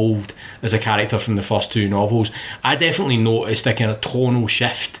evolved as a character from the first two novels. I definitely noticed a kind of tonal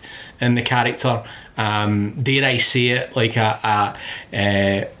shift in the character. Dare I say it, like a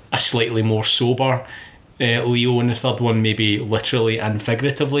slightly more sober Leo in the third one, maybe literally and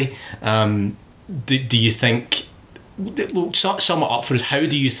figuratively. Do you think, sum it up for us, how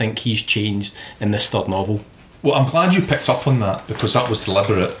do you think he's changed in this third novel? Well, I'm glad you picked up on that, because that was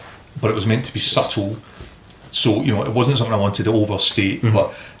deliberate, but it was meant to be subtle. So, it wasn't something I wanted to overstate. Mm-hmm.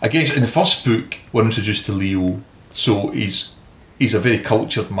 But I guess in the first book, we're introduced to Leo. So he's a very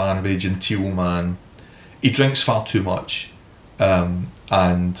cultured man, very genteel man. He drinks far too much, and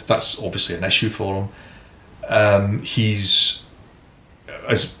that's obviously an issue for him. He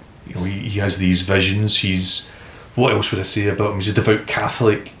has these visions. What else would I say about him? He's a devout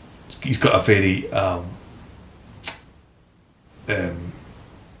Catholic. He's got a very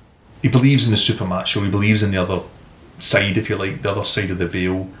he believes in the supermacho. He believes in the other side, if you like, the other side of the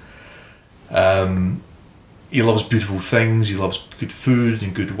veil. He loves beautiful things. He loves good food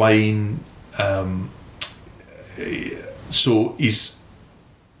and good wine. So he's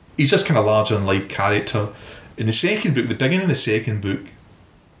this kind of larger than life character. In the second book, the beginning of the second book,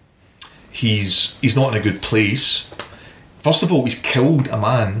 he's not in a good place. First of all, he's killed a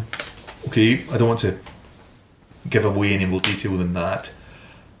man. Okay, I don't want to give away any more detail than that.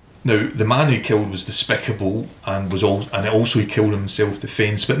 Now, the man he killed was despicable and also he killed him in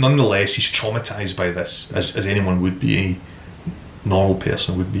self-defence. But nonetheless, he's traumatised by this, as anyone would be, any normal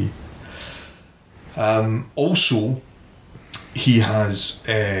person would be. Also, he has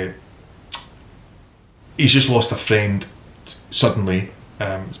he's just lost a friend suddenly.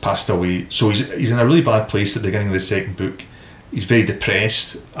 He's passed away, so he's in a really bad place at the beginning of the second book. He's very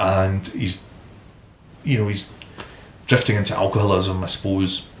depressed, and he's drifting into alcoholism, I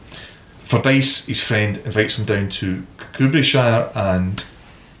suppose. Fordyce, his friend, invites him down to Kubrickshire and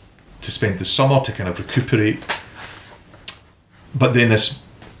to spend the summer to kind of recuperate. But then this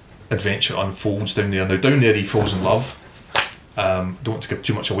adventure unfolds down there. Now, down there he falls in love. Don't want to give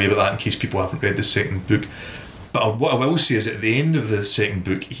too much away about that in case people haven't read the second book. But what I will say is at the end of the second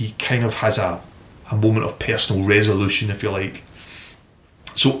book, he kind of has a moment of personal resolution, if you like.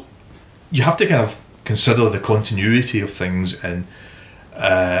 So you have to kind of consider the continuity of things. And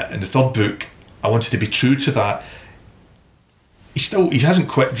in the third book, I wanted to be true to that. He hasn't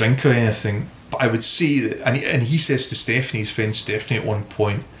quit drink or anything, but I would say that, and he says to Stephanie, his friend Stephanie, at one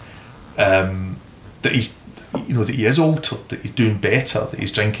point, that he's, that he is altered, that he's doing better, that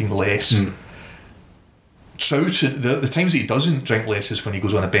he's drinking less. Troughton, the times that he doesn't drink less is when he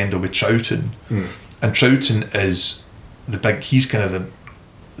goes on a bender with Troughton, and Troughton is he's kind of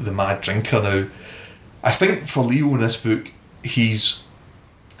the mad drinker now. I think for Leo in this book,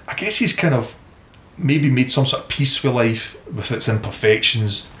 I guess he's kind of maybe made some sort of peace with life, with its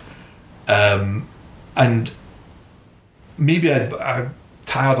imperfections, and maybe I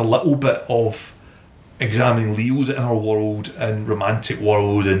tired a little bit of examining Leo's inner world and romantic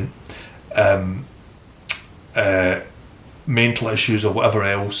world and mental issues or whatever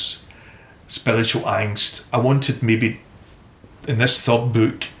else, spiritual angst. I wanted maybe in this third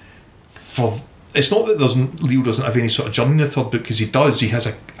book, it's not that Leo doesn't have any sort of journey in the third book, because he does. He has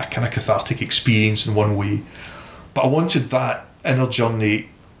a kind of cathartic experience in one way, but I wanted that inner journey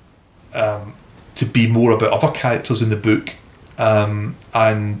to be more about other characters in the book,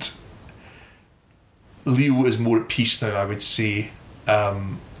 and Leo is more at peace now, I would say.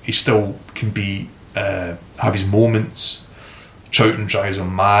 He still can be have his moments. Troughton drives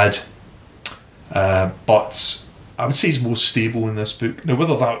him mad, but I would say he's more stable in this book. Now,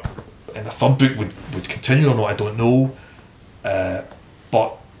 whether that in the third book would continue or not, I don't know,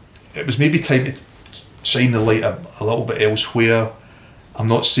 but it was maybe time to shine the light a little bit elsewhere. I'm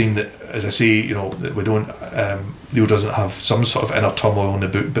not saying that, as I say, that we don't, Leo doesn't have some sort of inner turmoil in the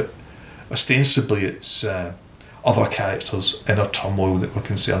book, but ostensibly it's other characters' inner turmoil that we're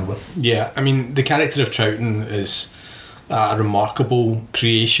concerned with. Yeah, I mean, the character of Troughton is a remarkable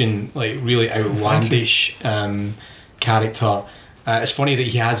creation, like really outlandish character. It's funny that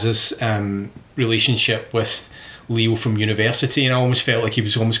he has this relationship with Leo from university, and I almost felt like he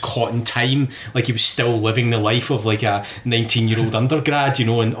was almost caught in time, like he was still living the life of like a 19-year-old undergrad,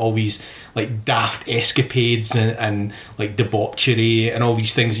 and all these like daft escapades and like debauchery and all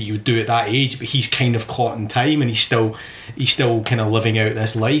these things that you would do at that age, but he's kind of caught in time and he's still kind of living out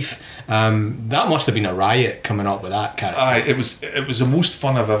this life. That must have been a riot coming up with that character. It was the most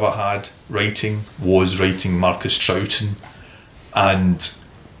fun I've ever had writing Marcus Troughton. And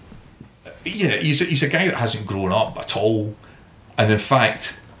yeah, he's a guy that hasn't grown up at all, and in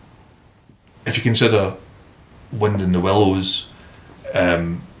fact, if you consider Wind in the Willows,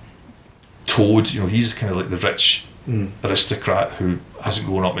 Toad, he's kind of like the rich aristocrat who hasn't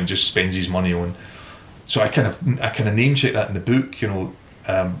grown up and just spends his money on. So I kind of name check that in the book, the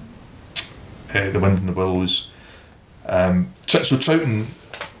Wind in the Willows. So Troughton,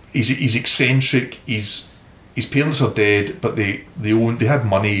 he's eccentric. His parents are dead, but they had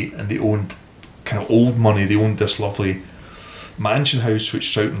money, and they owned kind of old money. They owned this lovely mansion house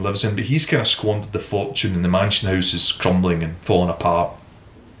which Troughton lives in, but he's kind of squandered the fortune, and the mansion house is crumbling and falling apart.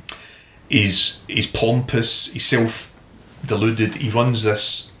 He's pompous, he's self-deluded. He runs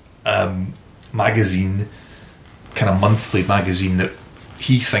this magazine, kind of monthly magazine that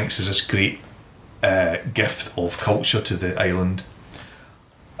he thinks is this great gift of culture to the island,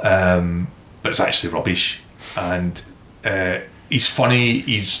 but it's actually rubbish. And he's funny.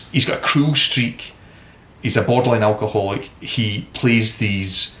 He's got a cruel streak. he's a borderline alcoholic. He plays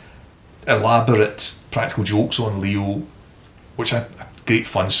these elaborate practical jokes on Leo, which I had great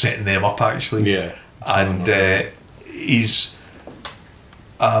fun setting them up actually. Yeah. And he's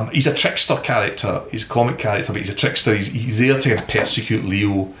a trickster character. He's a comic character, but he's a trickster. He's there to kind of persecute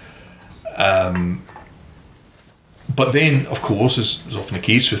Leo. But then, of course, as is often the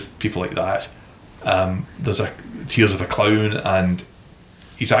case with people like that, there's a Tears of a Clown, and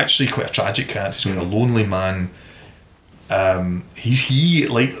he's actually quite a tragic character. He's quite a lonely man. He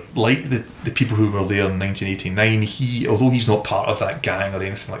like the people who were there in 1989. Although he's not part of that gang or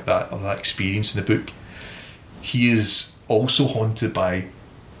anything like that, or that experience in the book, he is also haunted by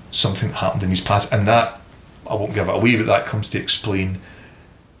something that happened in his past, and that, I won't give it away, but that comes to explain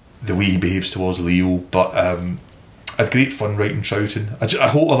the way he behaves towards Leo. But I had great fun writing Troughton. I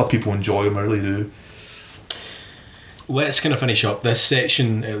hope other people enjoy him. I really do. Let's kind of finish up this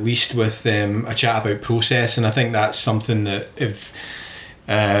section at least with a chat about process, and I think that's something that if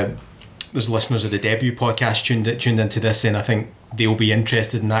there's listeners of the debut podcast tuned into this, then I think they'll be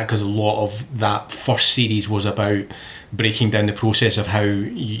interested in that, because a lot of that first series was about breaking down the process of how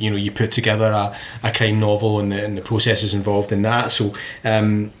you put together a crime novel and the processes involved in that. So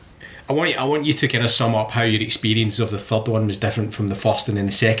I want you to kind of sum up how your experience of the third one was different from the first and then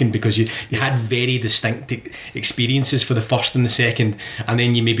the second, because you had very distinct experiences for the first and the second, and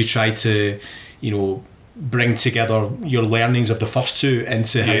then you maybe tried to bring together your learnings of the first two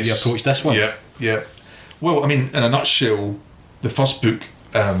into how you approach this one. Yeah. Well, I mean, in a nutshell, the first book,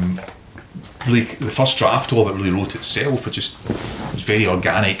 really, the first draft of it really wrote itself. It was very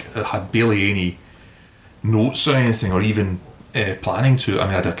organic. It had barely any notes or anything, or even planning to it. I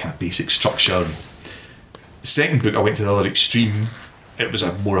mean, I had a kind of basic structure. The second book, I went to the other extreme. It was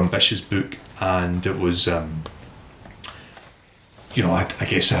a more ambitious book, and it was, I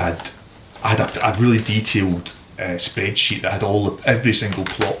guess I had a really detailed spreadsheet that had every single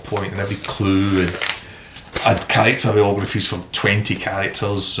plot point and every clue, and I had character biographies for 20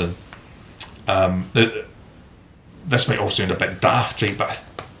 characters, and this might all sound a bit daft, right? But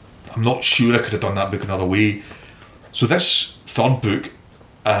I'm not sure I could have done that book another way. So this third book,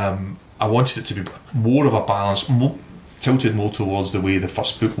 I wanted it to be more of a balance, tilted more towards the way the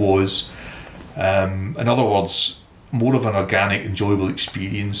first book was. In other words, more of an organic, enjoyable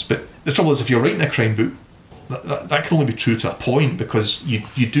experience. But the trouble is, if you're writing a crime book, that can only be true to a point, because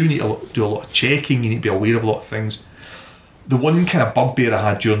you do need to do a lot of checking. You need to be aware of a lot of things. The one kind of bugbear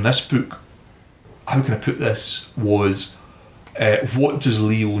I had during this book, how can I put this, was what does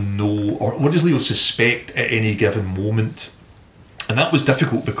Leo know, or what does Leo suspect at any given moment? And that was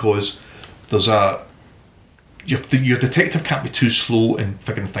difficult, because there's your detective can't be too slow in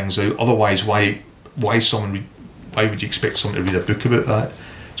figuring things out. Otherwise, why would you expect someone to read a book about that?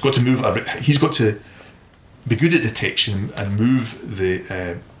 He's got to be good at detection and move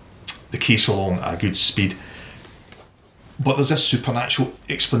the case along at a good speed. But there's this supernatural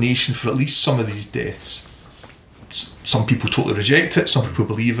explanation for at least some of these deaths. Some people totally reject it, some people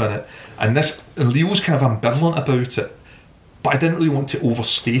believe in it, and Leo's kind of ambivalent about it. But I didn't really want to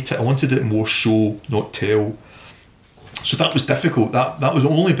overstate it. I wanted it more show, not tell. So that was difficult. That was the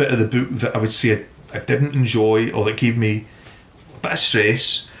only bit of the book that I would say I didn't enjoy, or that gave me a bit of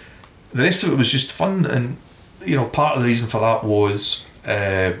stress. The rest of it was just fun, and part of the reason for that was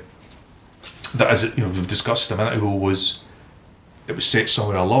that, as we've discussed a minute ago, was it was set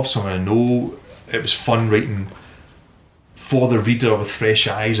somewhere I love, somewhere I know. It was fun writing for the reader with fresh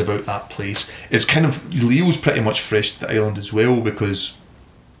eyes about that place. It's kind of, Leo's pretty much fresh to the island as well, because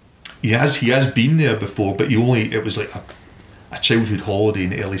he has been there before, but it was like a childhood holiday in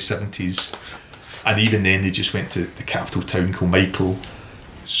the early 70s, and even then they just went to the capital town called Michael.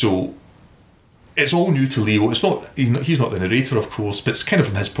 So it's all new to Leo. He's not the narrator, of course, but it's kind of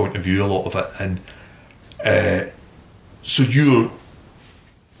from his point of view, a lot of it. And so you're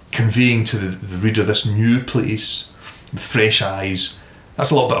conveying to the reader this new place with fresh eyes.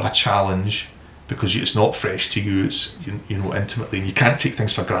 That's a little bit of a challenge, because it's not fresh to you. It's intimately, and you can't take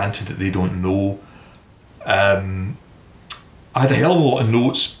things for granted that they don't know. I had a hell of a lot of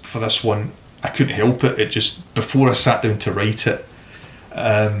notes for this one. I couldn't help it. It just, before I sat down to write it,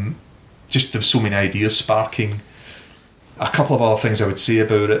 just there were so many ideas sparking. A couple of other things I would say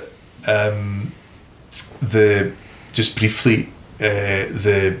about it. Just briefly,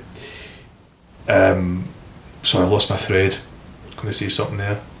 sorry, I lost my thread. I was going to say something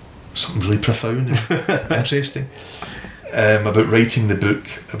there, something really profound and interesting about writing the book.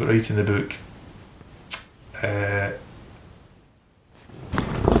 Look at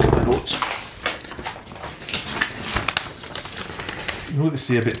my notes. You know what they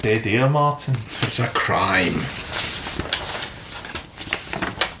say about Dead Air, Martin? It's a crime.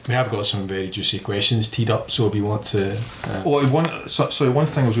 We have got some very juicy questions teed up, so if you want to... one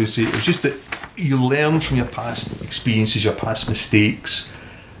thing I was going to say, it was just that you learn from your past experiences, your past mistakes.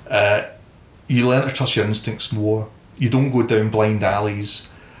 You learn to trust your instincts more. You don't go down blind alleys,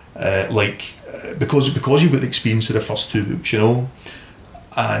 because you've got the experience of the first two books, you know.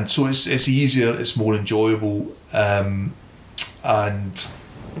 And so it's easier, it's more enjoyable. And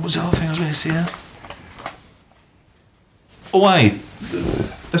what was the other thing I was going to say?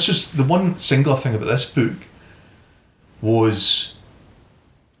 This was the one singular thing about this book was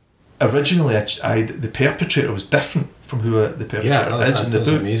originally the perpetrator was different from who the perpetrator is in the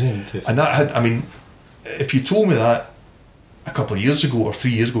book. Amazing. And that had, I mean, if you told me that a couple of years ago or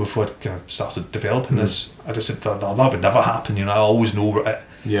 3 years ago before I kind of started developing this, I just said that would never happen. You know, I always know it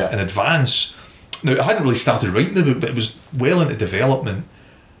in advance. Now, I hadn't really started writing the book, but it was well into development.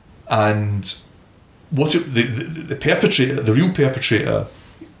 And the perpetrator, the real perpetrator,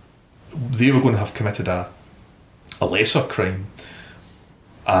 they were going to have committed a lesser crime.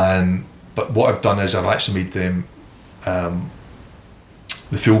 But what I've done is I've actually made them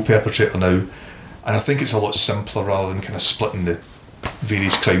the full perpetrator now. And I think it's a lot simpler rather than kind of splitting the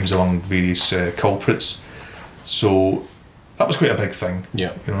various crimes among various culprits. So that was quite a big thing.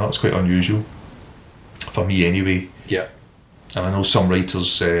 Yeah. You know, that was quite unusual. For me anyway. Yeah. And I know some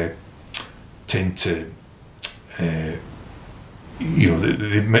writers tend to,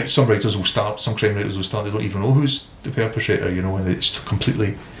 some writers will start, some crime writers will start, they don't even know who's the perpetrator, you know, and it's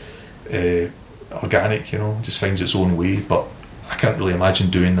completely organic, you know, just finds its own way. But I can't really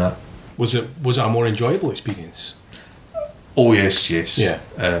imagine doing that. Was it a more enjoyable experience? Oh yes. Yeah.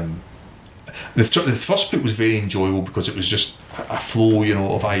 The first book was very enjoyable because it was just a flow, you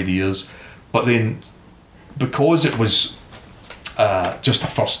know, of ideas. But then, because it was just a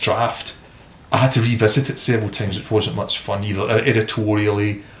first draft, I had to revisit it several times, which wasn't much fun either,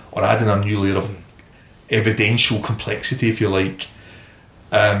 editorially, or adding a new layer of evidential complexity, if you like.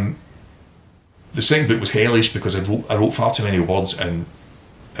 The second book was hellish because I wrote far too many words, and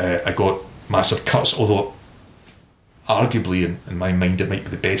I got massive cuts, although arguably in my mind it might be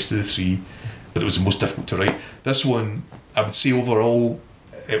the best of the three, but it was the most difficult to write. This one, I would say overall,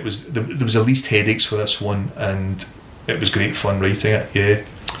 there was the least headaches for this one, and it was great fun writing it. Yeah.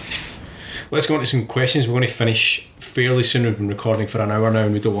 Let's go on to some questions. We're going to finish fairly soon. We've been recording for an hour now,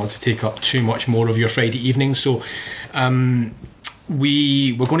 and we don't want to take up too much more of your Friday evening. So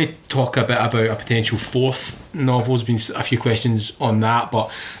we're going to talk a bit about a potential fourth novel. There's been a few questions on that, but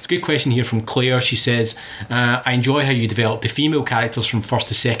it's a good question here from Claire. She says, I enjoy how you develop the female characters from first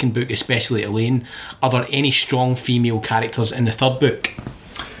to second book, especially Elaine. Are there any strong female characters in the third book?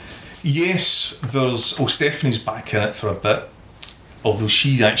 Yes, there's... Stephanie's back in it for a bit, although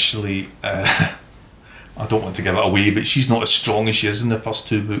she's actually... I don't want to give it away, but she's not as strong as she is in the first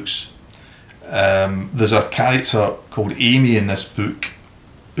two books. There's a character called Amy in this book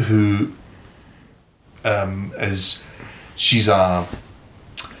who she lives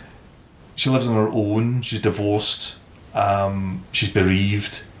on her own. She's divorced. She's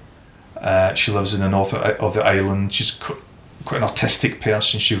bereaved. She lives in the north of the island. She's quite an artistic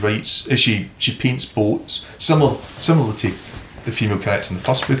person. She writes. She paints boats, similar to the female character in the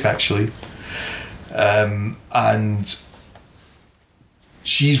first book, actually. And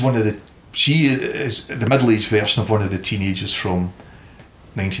she is the middle-aged version of one of the teenagers from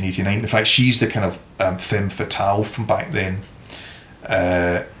 1989. In fact, she's the kind of femme fatale from back then.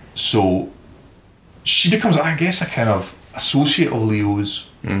 So she becomes, I guess, a kind of associate of Leo's.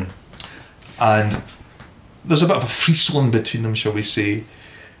 And there's a bit of a frisson between them, shall we say.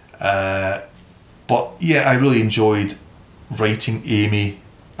 But yeah, I really enjoyed writing Amy.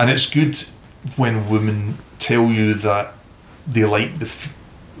 And it's good when women tell you that they like the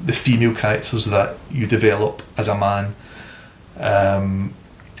female characters that you develop as a man.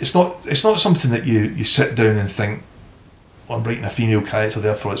 It's not something that you sit down and think, I'm writing a female character,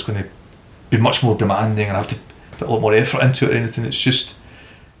 therefore it's going to be much more demanding and I have to put a lot more effort into it or anything. It's just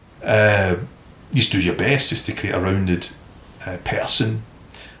you just do your best just to create a rounded person,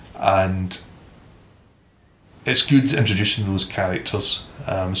 and it's good introducing those characters.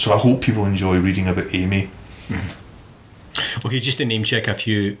 So I hope people enjoy reading about Amy. Okay, just to name check a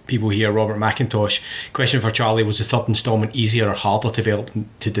few people here. Robert McIntosh, question for Charlie: was the third instalment easier or harder to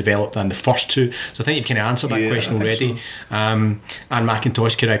develop than the first two? So I think you've kind of answered that question already. So. And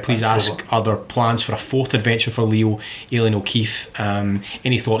McIntosh, could I please ask, are there plans for a fourth adventure for Leo, Aileen O'Keefe?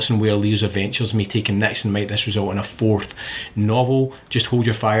 Any thoughts on where Leo's adventures may take him next, and might this result in a fourth novel? Just hold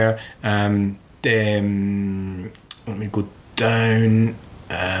your fire. Let me go down.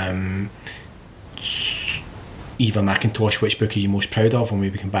 Eva McIntosh, which book are you most proud of? And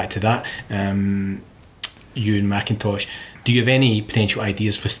maybe come back to that. Ewan McIntosh, do you have any potential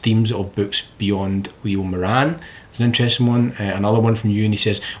ideas for themes of books beyond Leo Moran? It's an interesting one. Another one from Ewan, he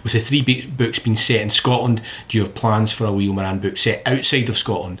says, with the three books being set in Scotland, do you have plans for a Leo Moran book set outside of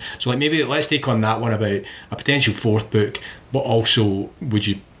Scotland? So like maybe let's take on that one about a potential fourth book, but also would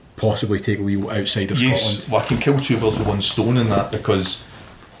you possibly take Leo outside of Scotland? Yes, well, I can kill two birds with one stone in that, because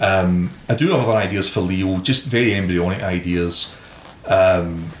I do have other ideas for Leo, just very embryonic ideas.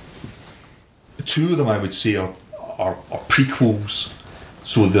 Two of them I would say are prequels,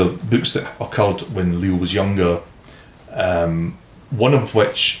 so the books that occurred when Leo was younger. One of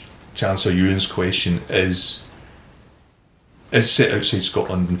which, to answer Ewan's question, is set outside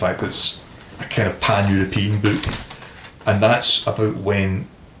Scotland. In fact, it's a kind of pan-European book, and that's about when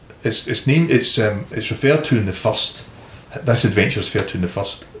it's referred to in the first. This adventure is referred to in the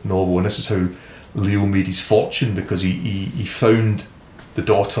first novel, and this is how Leo made his fortune, because he found the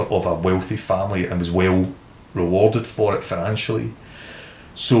daughter of a wealthy family and was well rewarded for it financially.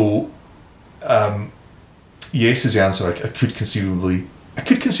 So, yes is the answer. I could conceivably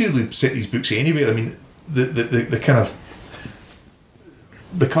set these books anywhere. I mean, the kind of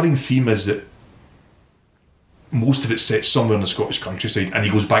recurring theme is that most of it's set somewhere in the Scottish countryside, and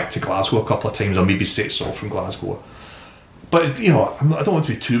he goes back to Glasgow a couple of times, or maybe sets off from Glasgow. But I don't want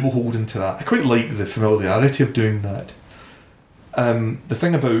to be too beholden to that. I quite like the familiarity of doing that. The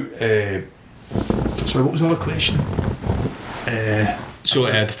thing about sorry, what was the other question? The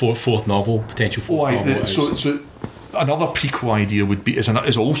fourth novel, potential fourth novel. So another prequel idea would be is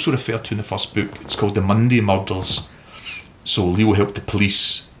also referred to in the first book. It's called The Monday Murders. So Leo helped the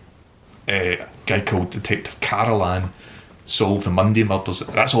police, a guy called Detective Carolan, solve the Monday Murders.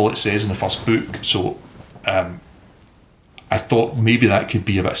 That's all it says in the first book. So I thought maybe that could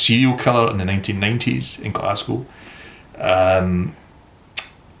be about a serial killer in the 1990s in Glasgow. I've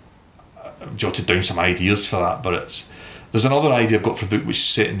jotted down some ideas for that, but there's another idea I've got for a book which is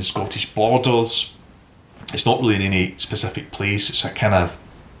set in the Scottish borders. It's not really in any specific place. It's a kind of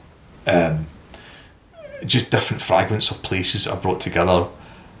just different fragments of places that are brought together.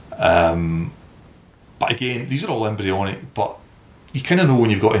 But again, these are all embryonic, but you kind of know when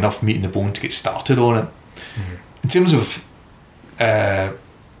you've got enough meat in the bone to get started on it. Mm-hmm. In terms of, I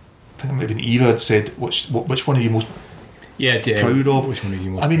think maybe Eva had said, which one are you most proud of? Which one are you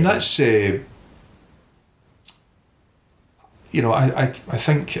most? I mean, that's I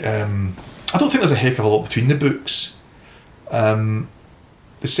think I don't think there's a heck of a lot between the books. The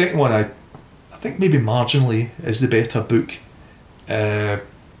second one, I think maybe marginally is the better book. I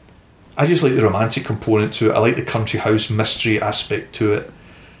just like the romantic component to it. I like the country house mystery aspect to it.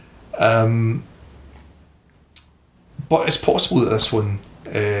 But it's possible that this one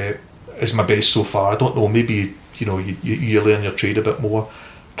is my best so far. I don't know. Maybe you learn your trade a bit more.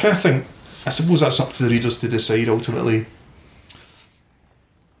 Kind of think. I suppose that's up to the readers to decide ultimately.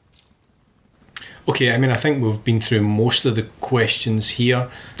 Okay, I mean, I think we've been through most of the questions here.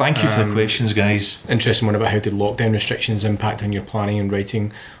 Thank you for the questions, guys. Interesting one about how did lockdown restrictions impact on your planning and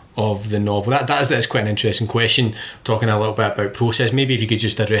writing of the novel. That is quite an interesting question, talking a little bit about process. Maybe if you could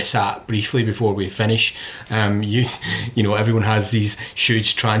just address that briefly before we finish. Everyone has these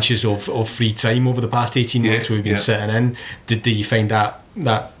huge tranches of free time over the past 18 months we've been sitting in. Did you find that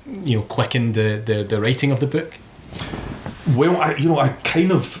quickened the writing of the book? Well, I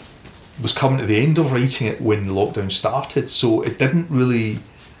kind of was coming to the end of writing it when lockdown started, so it didn't really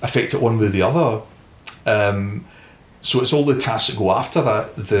affect it one way or the other. So it's all the tasks that go after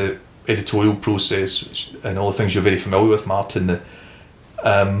that, the editorial process and all the things you're very familiar with, Martin.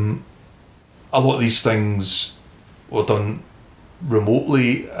 A lot of these things were done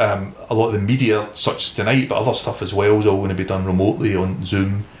remotely. A lot of the media, such as tonight, but other stuff as well, is all going to be done remotely on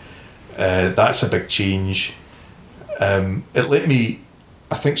Zoom. That's a big change. It let me,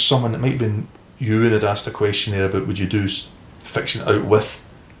 I think it might have been Ewan had asked a question there about would you do fiction out with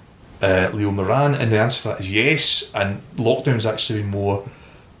Leo Moran, and the answer to that is yes. And lockdown's actually been more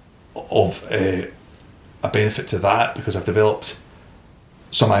of a benefit to that, because I've developed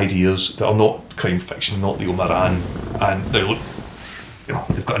some ideas that are not crime fiction, not Leo Moran, and they look,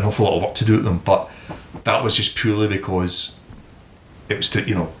 they've got an awful lot of work to do with them. But that was just purely because it was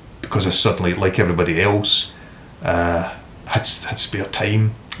because I suddenly, like everybody else, had spare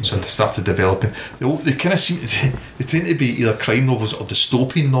time. So I started developing. They kind of they tend to be either crime novels or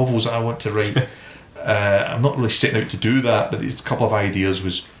dystopian novels that I want to write. I'm not really setting out to do that, but there's a couple of ideas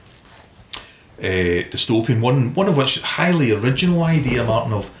was dystopian. One of which highly original idea,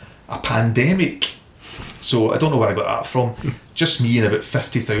 Martin, of a pandemic So I don't know where I got that from. Just me and about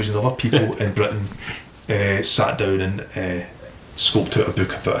 50,000 other people in Britain sat down and scoped out a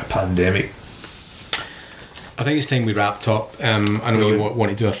book about a pandemic. I think it's time we wrapped up. I know you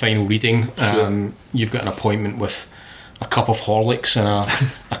want to do a final reading. Sure. You've got an appointment with a cup of Horlicks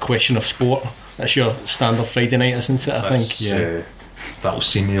and a question of sport. That's your standard Friday night, isn't it? I think. Yeah. That'll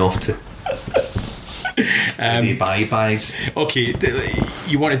see me off to the bye-byes. Okay,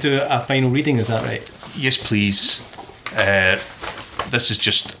 you want to do a final reading, is that right? Yes, please. This is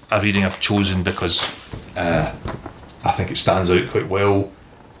just a reading I've chosen because I think it stands out quite well.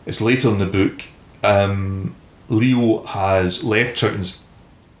 It's later in the book. Leo has left Troughton's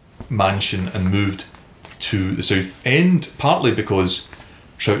mansion and moved to the South End, partly because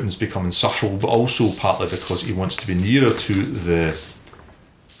Troughton's become insufferable, but also partly because he wants to be nearer to the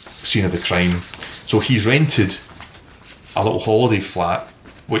scene of the crime. So he's rented a little holiday flat,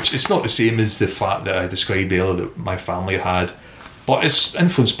 which is not the same as the flat that I described earlier that my family had, but it's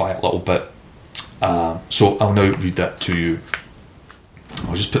influenced by it a little bit. So I'll now read that to you.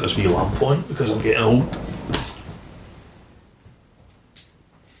 I'll just put this wee lamp on because I'm getting old.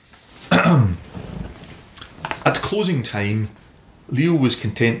 At closing time, Leo was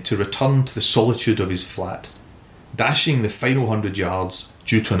content to return to the solitude of his flat, dashing the final 100 yards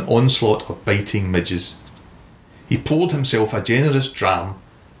due to an onslaught of biting midges. He poured himself a generous dram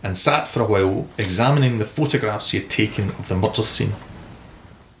and sat for a while examining the photographs he had taken of the murder scene.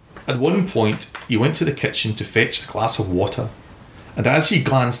 At one point, he went to the kitchen to fetch a glass of water, and as he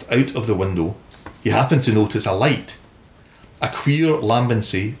glanced out of the window, he happened to notice a light, a queer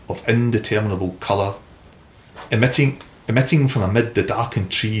lambency of indeterminable colour, emitting from amid the darkened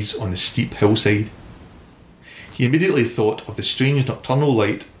trees on the steep hillside. He immediately thought of the strange nocturnal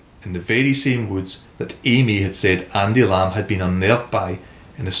light in the very same woods that Amy had said Andy Lamb had been unnerved by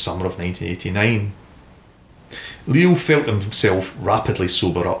in the summer of 1989. Leo felt himself rapidly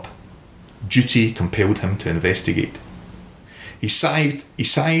sober up. Duty compelled him to investigate. He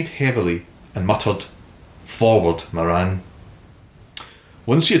sighed heavily and muttered, "Forward, Moran."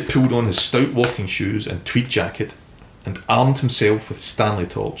 Once he had pulled on his stout walking shoes and tweed jacket and armed himself with a Stanley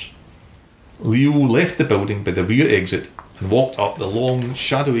torch, Leo left the building by the rear exit and walked up the long,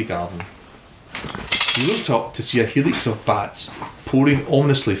 shadowy garden. He looked up to see a helix of bats pouring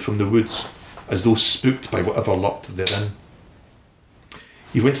ominously from the woods, as though spooked by whatever lurked therein.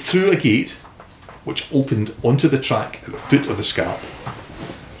 He went through a gate, which opened onto the track at the foot of the scarp.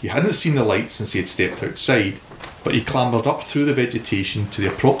 He hadn't seen the light since he had stepped outside, but he clambered up through the vegetation to the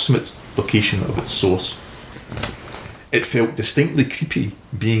approximate location of its source. It felt distinctly creepy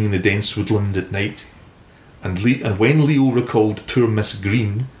being in the dense woodland at night, and when Leo recalled poor Miss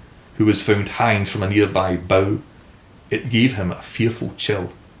Green, who was found hanged from a nearby bough, it gave him a fearful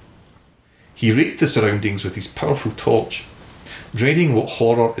chill. He raked the surroundings with his powerful torch, dreading what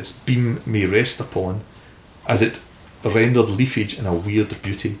horror its beam may rest upon, as it rendered leafage in a weird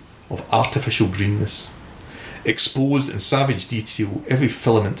beauty of artificial greenness, exposed in savage detail every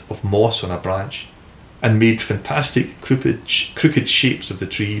filament of moss on a branch, and made fantastic crooked shapes of the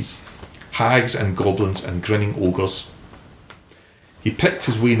trees, hags and goblins and grinning ogres. He picked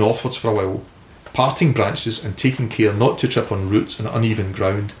his way northwards for a while, parting branches and taking care not to trip on roots and uneven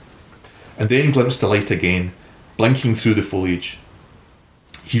ground, and then glimpsed the light again, blinking through the foliage.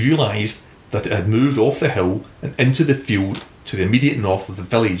 He realised that it had moved off the hill and into the field to the immediate north of the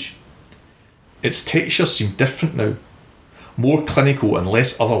village. Its texture seemed different now, more clinical and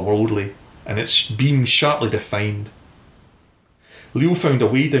less otherworldly, and its beam sharply defined. Leo found a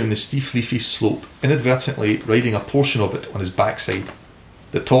way down the steep leafy slope, inadvertently riding a portion of it on his backside,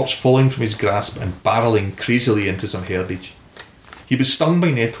 the torch falling from his grasp and barrelling crazily into some herbage. He was stung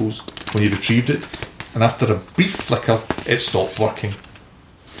by nettles when he retrieved it, and after a brief flicker it stopped working.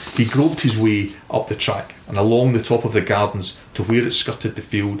 He groped his way up the track and along the top of the gardens to where it skirted the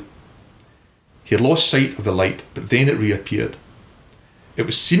field. He had lost sight of the light, but then it reappeared. It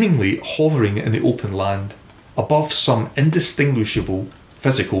was seemingly hovering in the open land, above some indistinguishable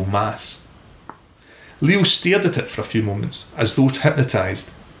physical mass. Leo stared at it for a few moments, as though hypnotised.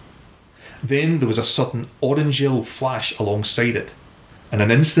 Then there was a sudden orange-yellow flash alongside it, and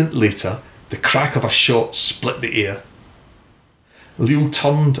an instant later the crack of a shot split the air. Leo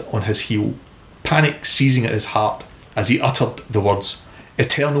turned on his heel, panic seizing at his heart as he uttered the words,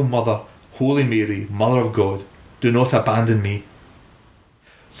 "Eternal Mother, Holy Mary, Mother of God, do not abandon me."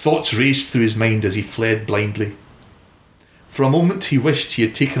 Thoughts raced through his mind as he fled blindly. For a moment he wished he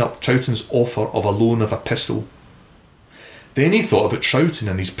had taken up Troughton's offer of a loan of a pistol. Then he thought about Troughton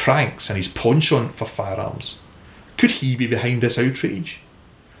and his pranks and his penchant for firearms. Could he be behind this outrage?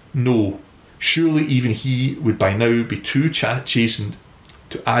 No, Surely even he would by now be too chastened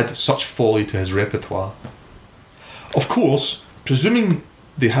to add such folly to his repertoire. Of course, presuming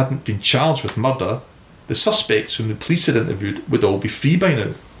they hadn't been charged with murder, the suspects whom the police had interviewed would all be free by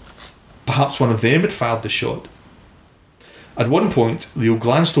now. Perhaps one of them had fired the shot. At one point, Leo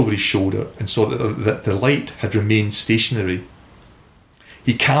glanced over his shoulder and saw that the light had remained stationary.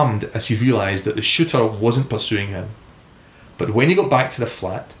 He calmed as he realised that the shooter wasn't pursuing him. But when he got back to the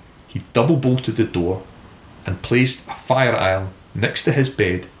flat, he double-bolted the door and placed a fire iron next to his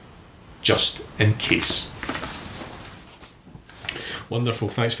bed, just in case. Wonderful,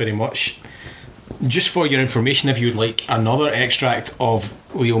 thanks very much. Just for your information, if you'd like another extract of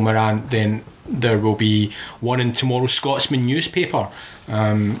Leo Moran, then there will be one in tomorrow's Scotsman newspaper,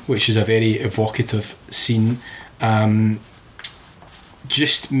 which is a very evocative scene.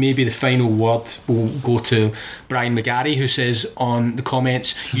 Just maybe the final word will go to Brian McGarry, who says on the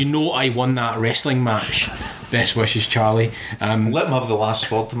comments, "You know I won that wrestling match. Best wishes, Charlie." Let him have the last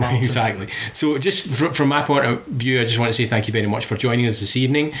word, Martin. Exactly. So just from my point of view, I just want to say thank you very much for joining us this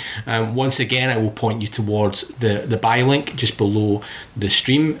evening. Once again, I will point you towards the buy link just below the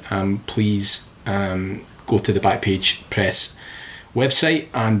stream. Please go to the Backpage Press website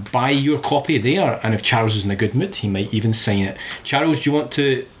and buy your copy there, and if Charles is in a good mood, he might even sign it. Charles, do you want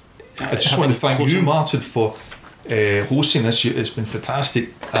to I just want to thank you, Martin, for hosting this. It's been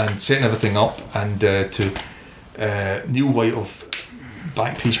fantastic and setting everything up, and to Neil White of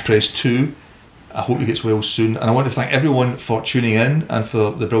Backpage Press 2, I hope he gets well soon, and I want to thank everyone for tuning in and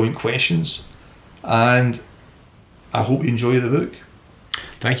for the brilliant questions, and I hope you enjoy the book.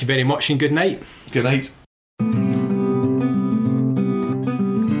 Thank you very much and good night. Good night.